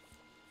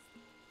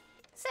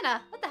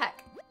 Senna, what the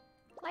heck?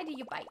 Why did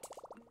you bite?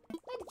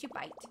 Why did you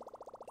bite?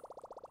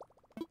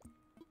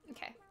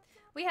 Okay.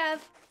 We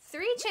have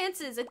 3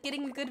 chances of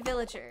getting a good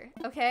villager,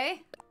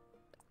 okay?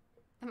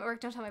 I'm at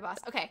work, don't tell my boss.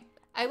 Okay,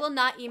 I will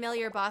not email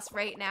your boss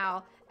right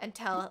now and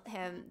tell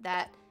him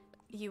that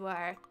you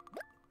are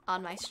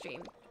on my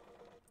stream.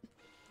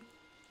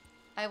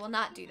 I will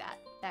not do that.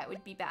 That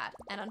would be bad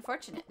and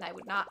unfortunate, and I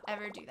would not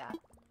ever do that.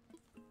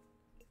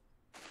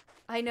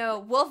 I know,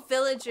 Wolf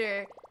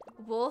Villager.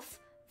 Wolf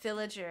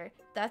Villager.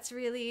 That's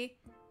really,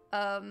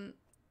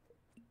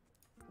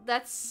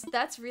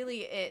 that's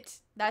really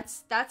it.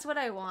 That's what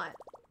I want.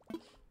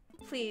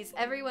 Please,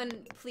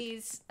 everyone,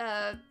 please,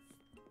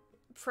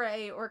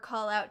 pray or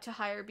call out to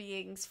higher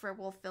beings for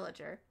Wolf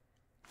Villager.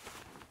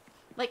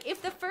 Like,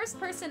 if the first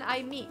person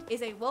I meet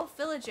is a Wolf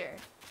Villager,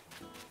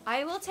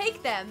 I will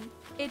take them.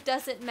 It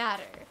doesn't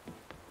matter.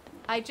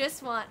 I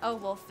just want a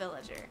Wolf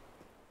Villager.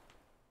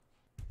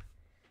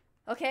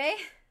 Okay?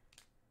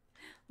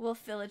 Wolf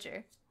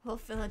Villager.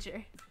 Wolf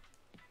Villager.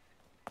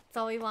 That's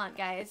all we want,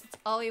 guys. It's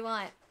all we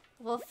want.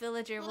 Wolf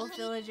Villager, Wolf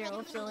Villager,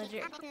 Wolf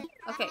Villager.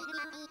 Okay.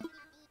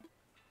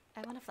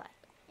 I want to fly.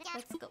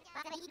 Let's go.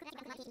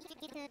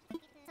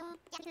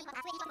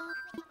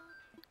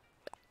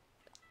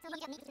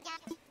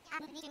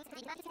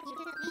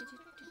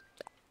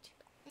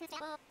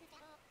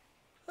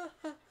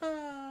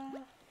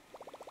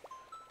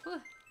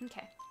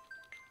 Okay.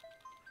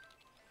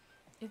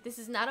 If this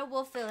is not a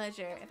wolf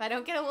villager, if I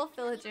don't get a wolf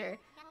villager,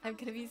 I'm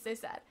gonna be so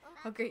sad.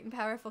 Oh, great and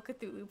powerful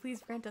Cthulhu, please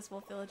grant us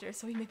wolf villager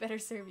so we may better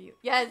serve you.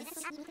 Yes!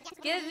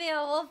 Give me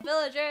a wolf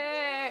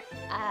villager!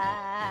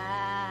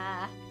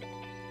 Ah!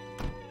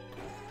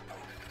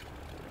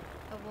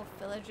 A wolf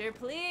villager,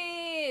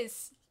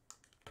 please!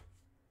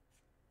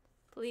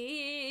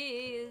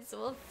 Please,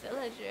 wolf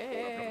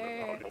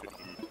villager!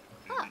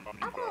 Oh,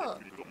 apple!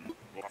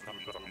 Catch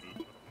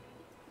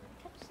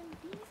some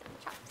bees and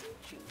chop some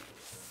trees.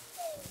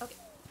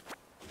 Okay.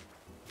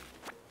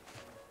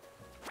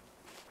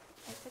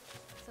 I took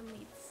some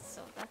weeds,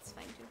 so that's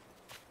fine too.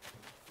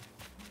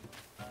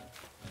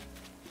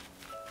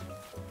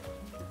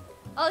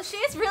 Oh, she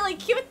is really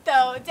cute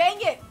though. Dang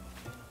it.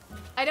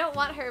 I don't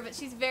want her, but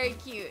she's very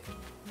cute.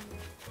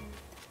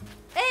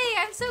 Hey,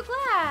 I'm so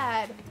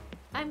glad.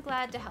 I'm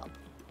glad to help.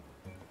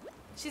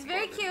 She's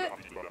very cute,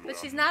 but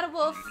she's not a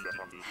wolf.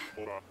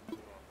 If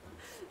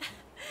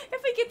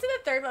we get to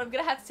the third one, I'm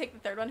gonna have to take the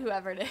third one,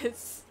 whoever it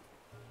is.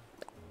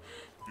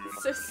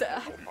 It's so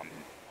sad.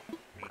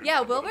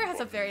 Yeah, Wilbur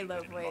has a very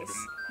low voice.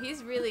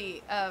 He's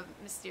really,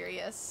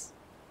 mysterious.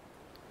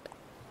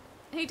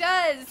 He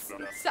does!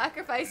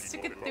 Sacrifice to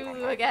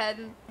Cthulhu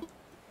again.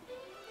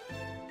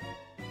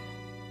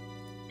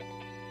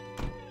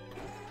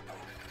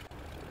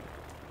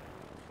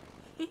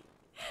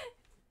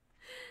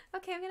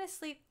 Okay, I'm gonna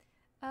sleep.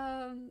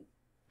 The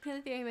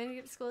other theory, I need to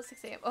get to school at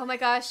 6 a.m. Oh my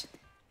gosh.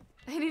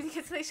 I need to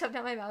get something shoved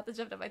down my mouth and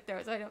shoved down my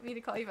throat, so I don't mean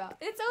to call you out.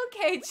 It's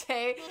okay,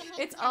 Jay.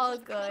 It's all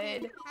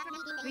good.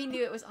 We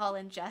knew it was all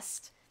in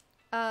jest.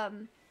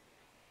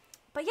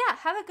 But yeah,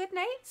 have a good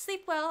night,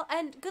 sleep well,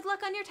 and good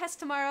luck on your test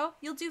tomorrow.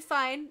 You'll do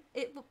fine.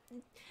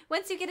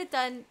 Once you get it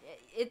done,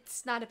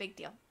 it's not a big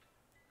deal.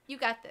 You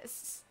got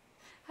this.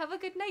 Have a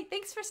good night.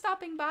 Thanks for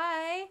stopping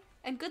by,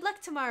 and good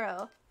luck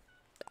tomorrow.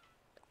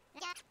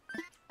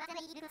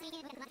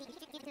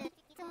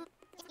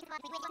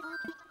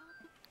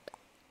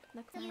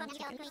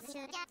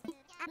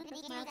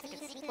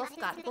 Wolf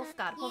god, wolf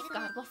god, wolf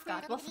god, wolf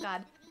god, wolf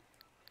god.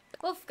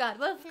 Wolf god,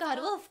 wolf god,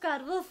 wolf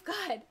god, wolf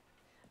god.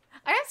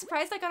 I'm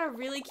surprised I got a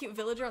really cute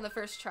villager on the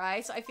first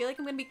try, so I feel like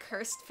I'm gonna be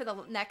cursed for the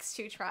next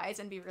 2 tries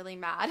and be really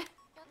mad.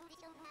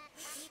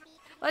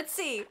 Let's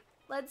see.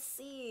 Let's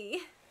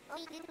see.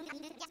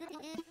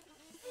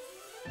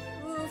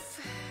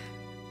 Oof.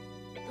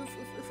 Oof, oof, oof,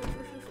 oof,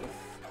 oof,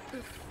 oof,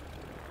 oof.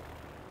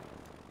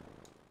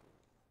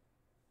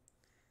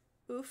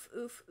 Oof,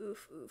 oof,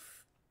 oof,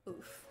 oof,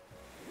 oof.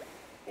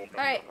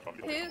 Alright,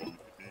 who's...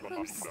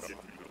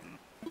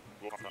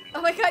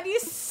 Oh my god, you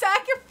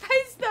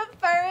sacrificed the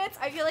birds!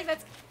 I feel like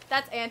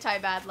that's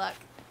anti-bad luck.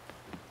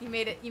 You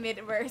made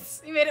it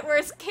worse. You made it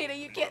worse, Kata.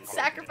 You can't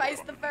sacrifice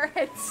the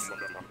birds.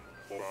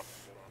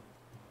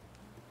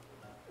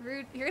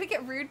 Rude. You're gonna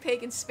get rude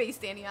pig and space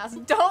Danny Mouse.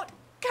 Don't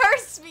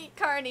curse me,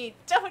 Carney.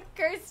 Don't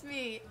curse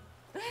me.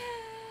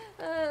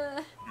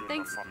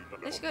 Thanks.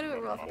 They should go to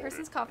a wolf. A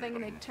person's coughing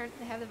and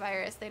they have the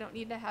virus. They don't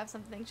need to have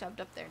something shoved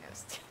up their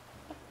nose.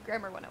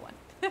 Grammar 101.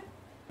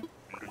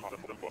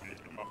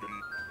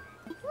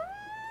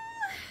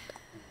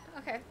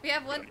 Okay, we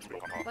have one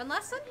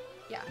last one?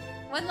 Yeah.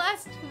 One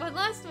last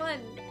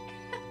one.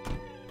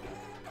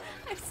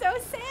 I'm so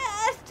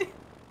sad. I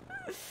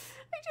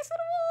just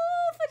want a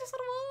wolf. I just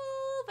want a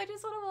wolf. I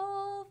just want a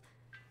wolf.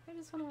 I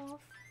just want a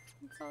wolf.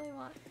 That's all I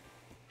want.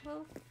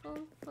 Wolf, wolf,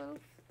 wolf.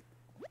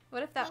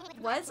 What if that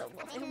was a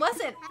wolf? It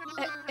wasn't.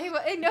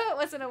 I know it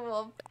wasn't a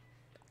wolf.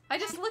 I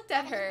just looked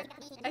at her.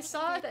 I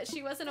saw that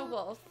she wasn't a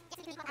wolf,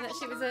 and that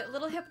she was a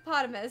little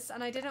hippopotamus,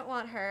 and I didn't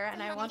want her,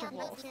 and I want a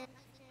wolf.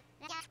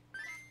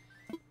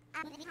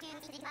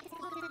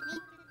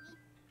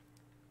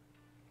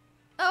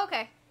 Oh,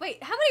 okay.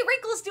 Wait, how many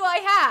wrinkles do I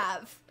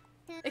have?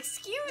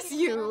 Excuse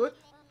you.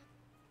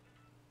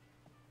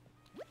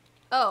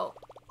 Oh,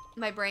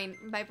 my brain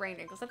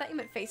wrinkles. I thought you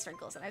meant face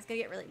wrinkles, and I was gonna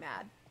get really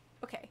mad.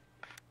 Okay.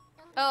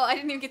 Oh, I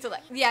didn't even get to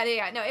like.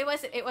 Yeah. No, it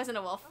wasn't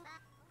a wolf.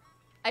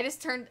 I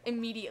just turned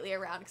immediately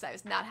around because I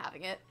was not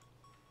having it.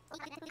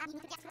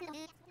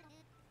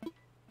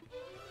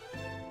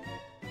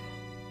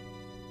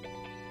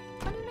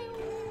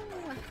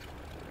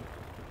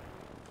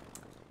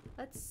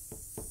 Let's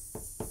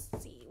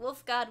see.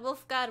 Wolf god,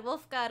 wolf god,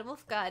 wolf god,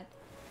 wolf god.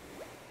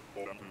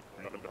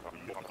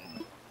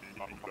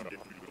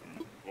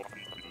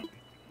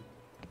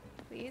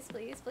 Please,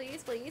 please,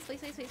 please, please,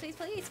 please, please, please, please,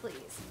 please,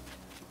 please.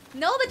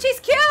 No, but she's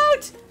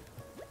cute!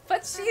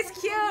 But she's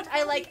cute!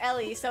 I like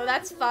Ellie, so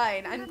that's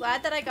fine. I'm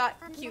glad that I got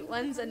cute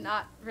ones and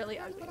not really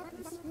ugly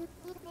ones.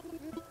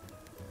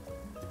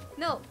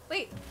 No,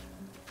 wait.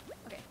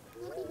 Okay.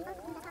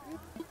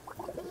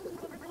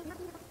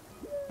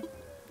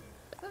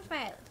 Where's my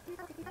island?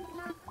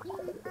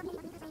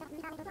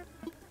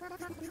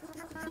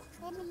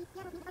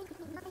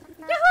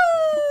 Yahoo!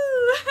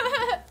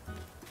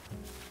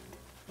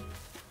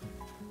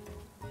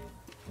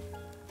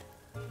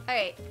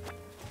 Alright.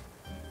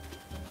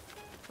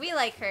 We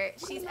like her.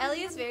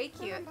 Ellie is very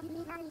cute.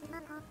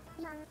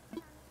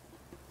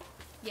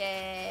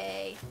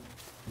 Yay.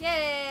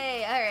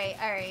 Yay!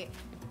 Alright.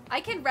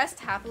 I can rest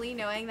happily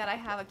knowing that I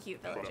have a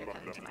cute villager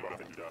coming to my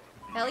island.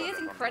 Ellie is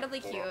incredibly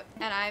cute,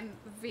 and I'm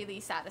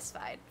really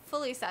satisfied.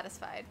 Fully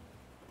satisfied.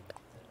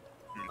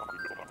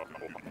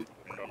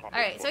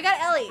 Alright, so I got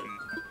Ellie!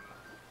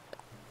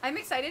 I'm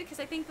excited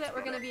because I think that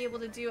we're gonna be able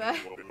to do a...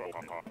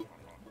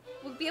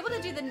 We'll be able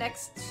to do the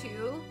next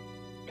 2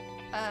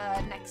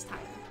 next time.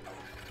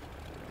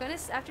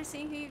 After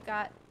seeing who you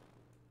got.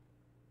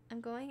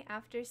 I'm going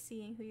after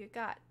seeing who you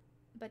got.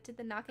 But did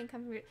the knocking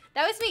come from...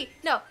 That was me!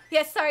 No!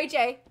 Yes, sorry,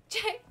 Jay.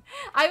 Jay!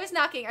 I was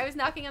knocking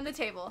on the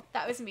table.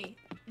 That was me.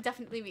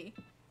 Definitely me.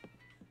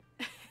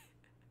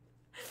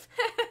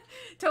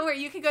 Don't worry,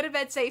 you can go to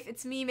bed safe.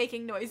 It's me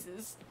making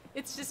noises.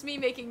 It's just me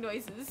making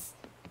noises.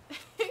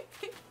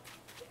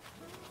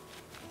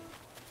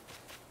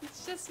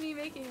 just me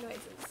making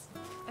noises.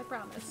 I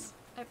promise.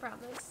 I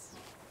promise.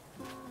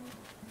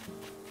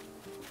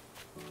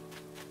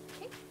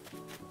 Okay.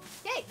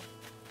 Yay!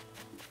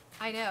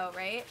 I know,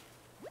 right?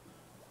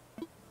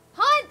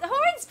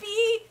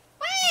 Hornsby!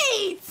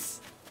 Wait!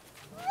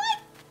 What?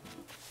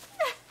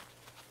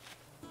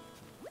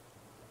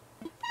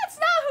 That's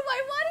not who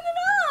I wanted at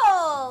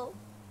all!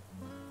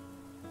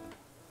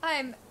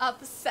 I'm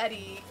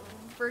upsetty,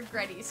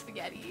 regretty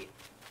spaghetti.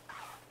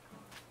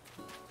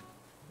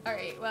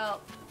 Alright,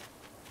 well.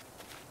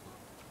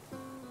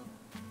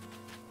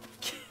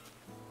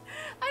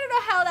 I don't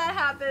know how that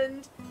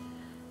happened,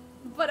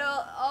 but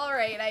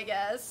alright, I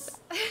guess.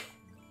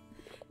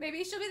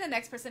 Maybe she'll be the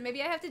next person.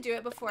 Maybe I have to do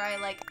it before I,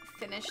 like,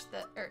 finish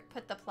the, or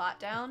put the plot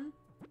down.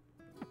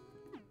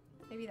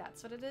 Maybe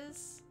that's what it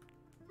is.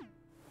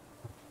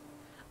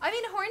 I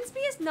mean,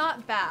 Hornsby is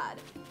not bad.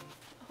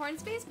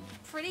 Hornsby is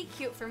pretty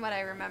cute from what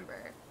I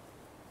remember.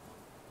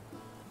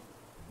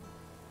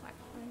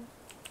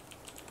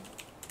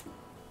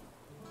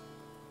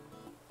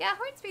 Yeah,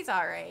 Hornsby's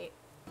alright.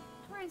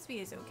 Hornsby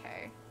is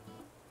okay.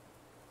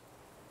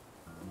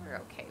 We're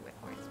okay with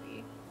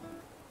Hornsby.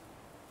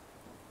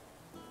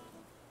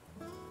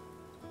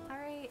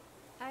 Alright,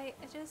 I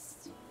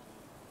just...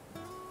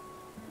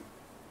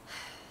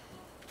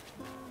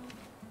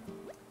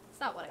 It's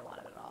not what I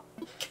wanted at all.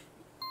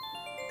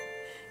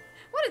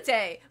 What a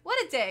day!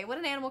 What a day! What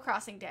an Animal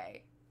Crossing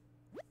day.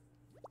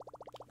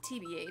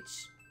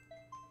 TBH.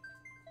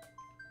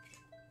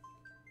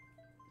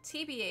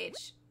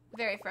 TBH.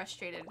 Very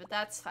frustrated, but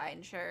that's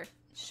fine, sure.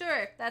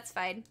 Sure, that's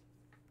fine.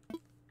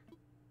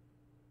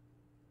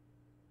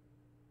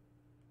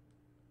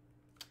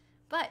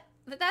 But,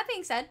 with that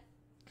being said,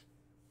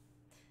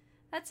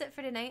 that's it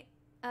for tonight.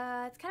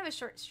 It's kind of a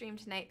short stream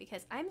tonight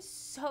because I'm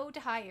so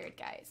tired,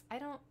 guys. I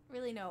don't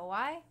really know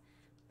why,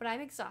 but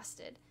I'm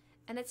exhausted.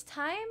 And it's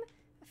time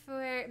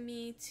for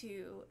me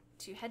to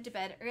head to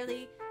bed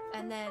early,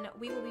 and then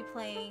we will be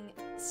playing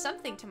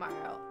something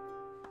tomorrow.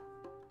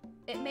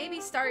 It may be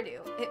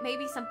Stardew. It may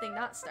be something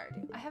not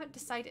Stardew. I haven't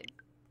decided.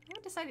 I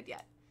haven't decided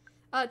yet.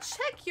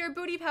 Check your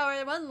booty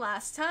power one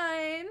last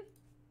time.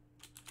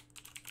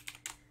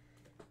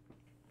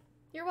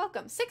 You're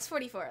welcome.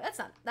 644. That's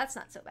not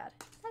so bad.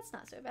 That's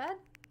not so bad.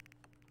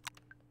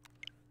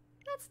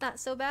 That's not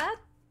so bad.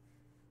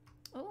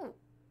 Oh.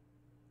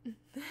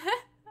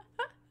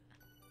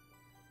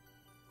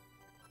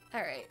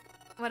 Alright.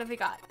 What have we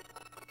got?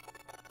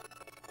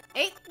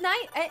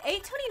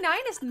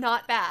 829 is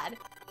not bad.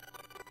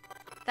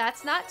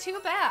 That's not too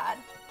bad.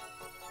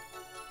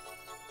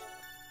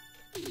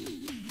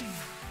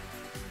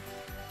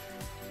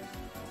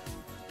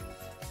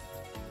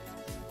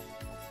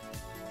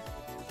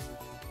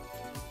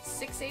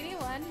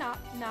 $681,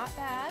 not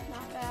bad,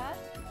 not bad.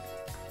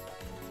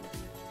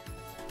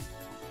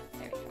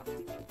 There we go.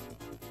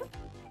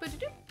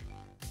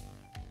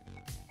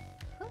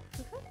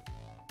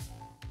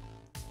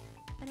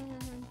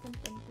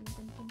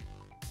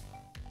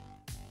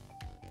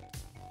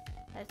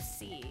 Let's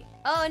see.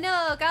 Oh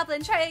no,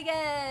 Goblin, try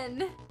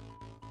again!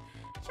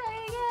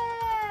 Try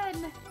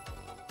again!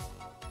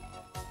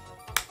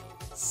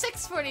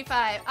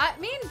 645. I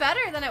mean,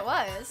 better than it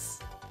was.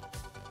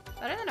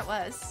 Better than it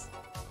was.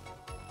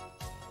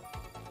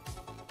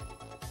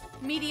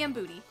 Medium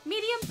booty.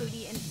 Medium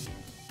booty indeed.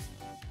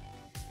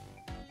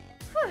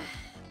 Whew.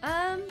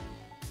 Let's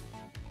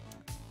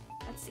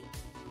see.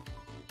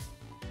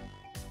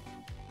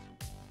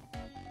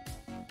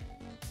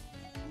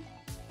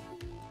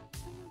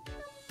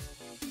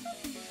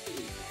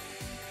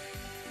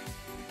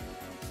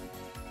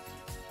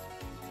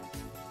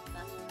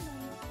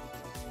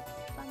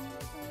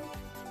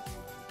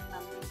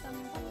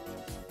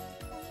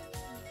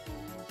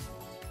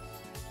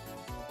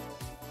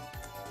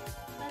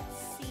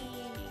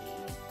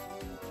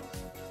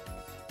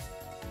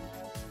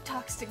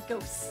 Talks to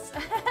ghosts.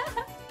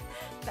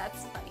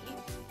 That's funny.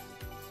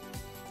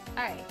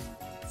 Alright,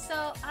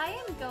 so I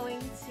am going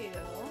to,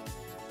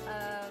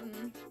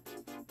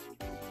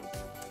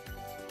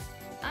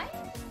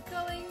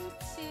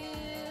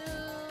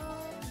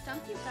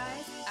 dump you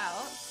guys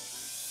out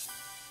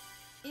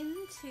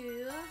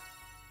into...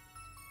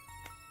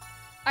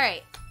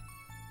 Alright,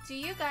 do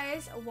you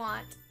guys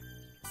want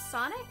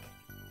Sonic,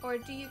 or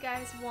do you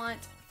guys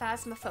want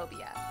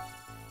Phasmophobia?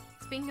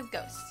 Speaking of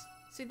ghosts.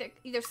 So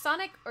either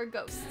Sonic or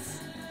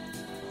Ghosts.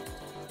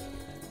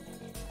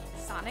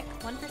 Sonic?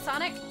 One for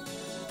Sonic?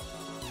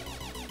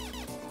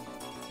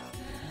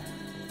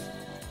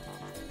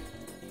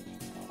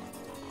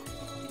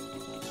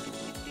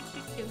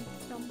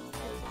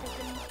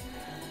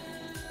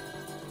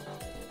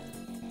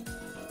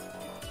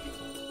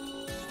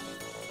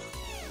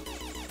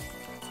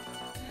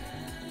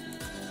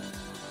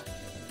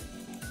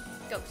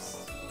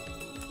 Ghosts.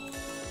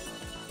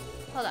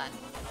 Hold on.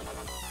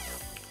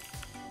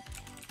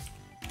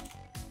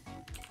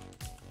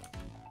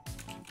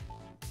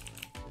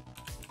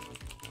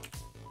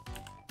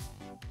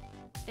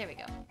 There we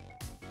go.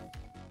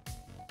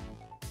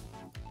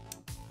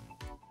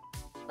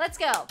 Let's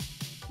go.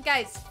 You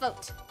guys,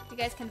 vote. You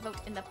guys can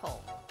vote in the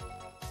poll.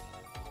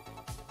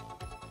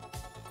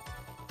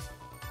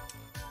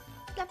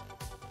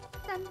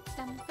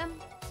 Blum, blum.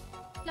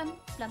 Blum,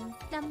 blum,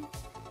 blum.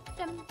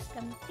 Blum,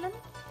 blum, blum.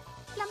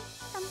 Blum,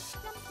 blum,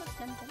 blum, blum,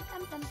 blum, blum,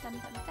 blum, blum, blum,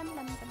 blum,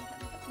 blum, blum, blum.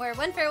 We're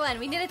 1 for 1.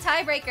 We need a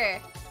tiebreaker.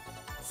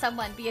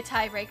 Someone be a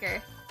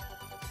tiebreaker.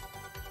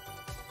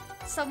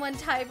 Someone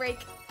tie-break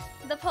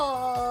the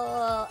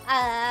poll.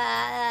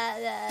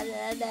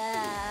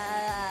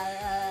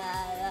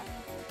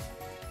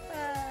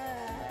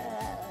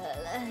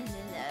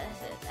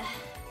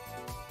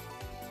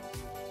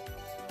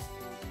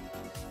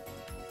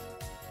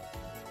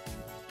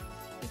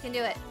 You can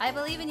do it. I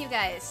believe in you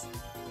guys.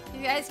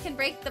 You guys can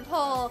break the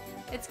poll.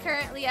 It's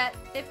currently at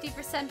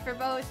 50% for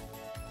both.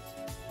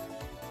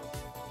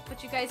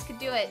 But you guys can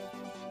do it.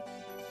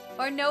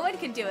 Or no one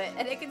can do it,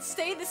 and it can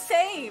stay the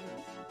same.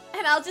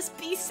 And I'll just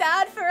be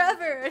sad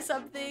forever or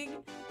something.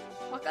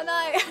 What can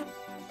I?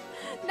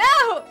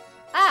 No!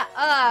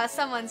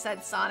 Someone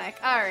said Sonic.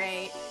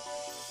 Alright.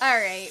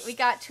 Alright, we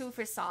got 2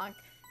 for Sonic.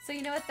 So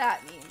you know what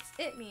that means.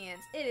 It means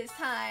it is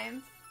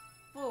time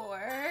for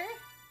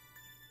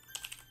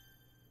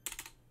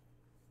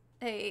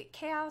a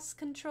Chaos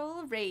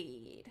Control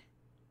raid.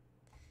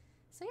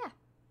 So yeah.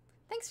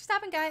 Thanks for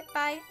stopping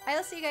by.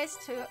 I'll see you guys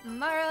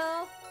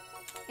tomorrow.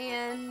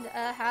 And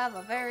have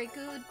a very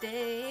good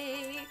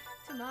day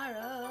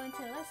tomorrow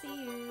until I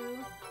see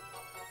you.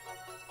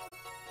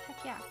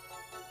 Heck yeah.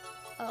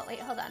 Oh wait,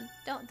 hold on.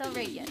 Don't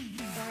rate yet.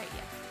 Don't rate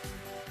yet.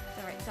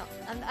 Don't rate.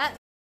 Don't.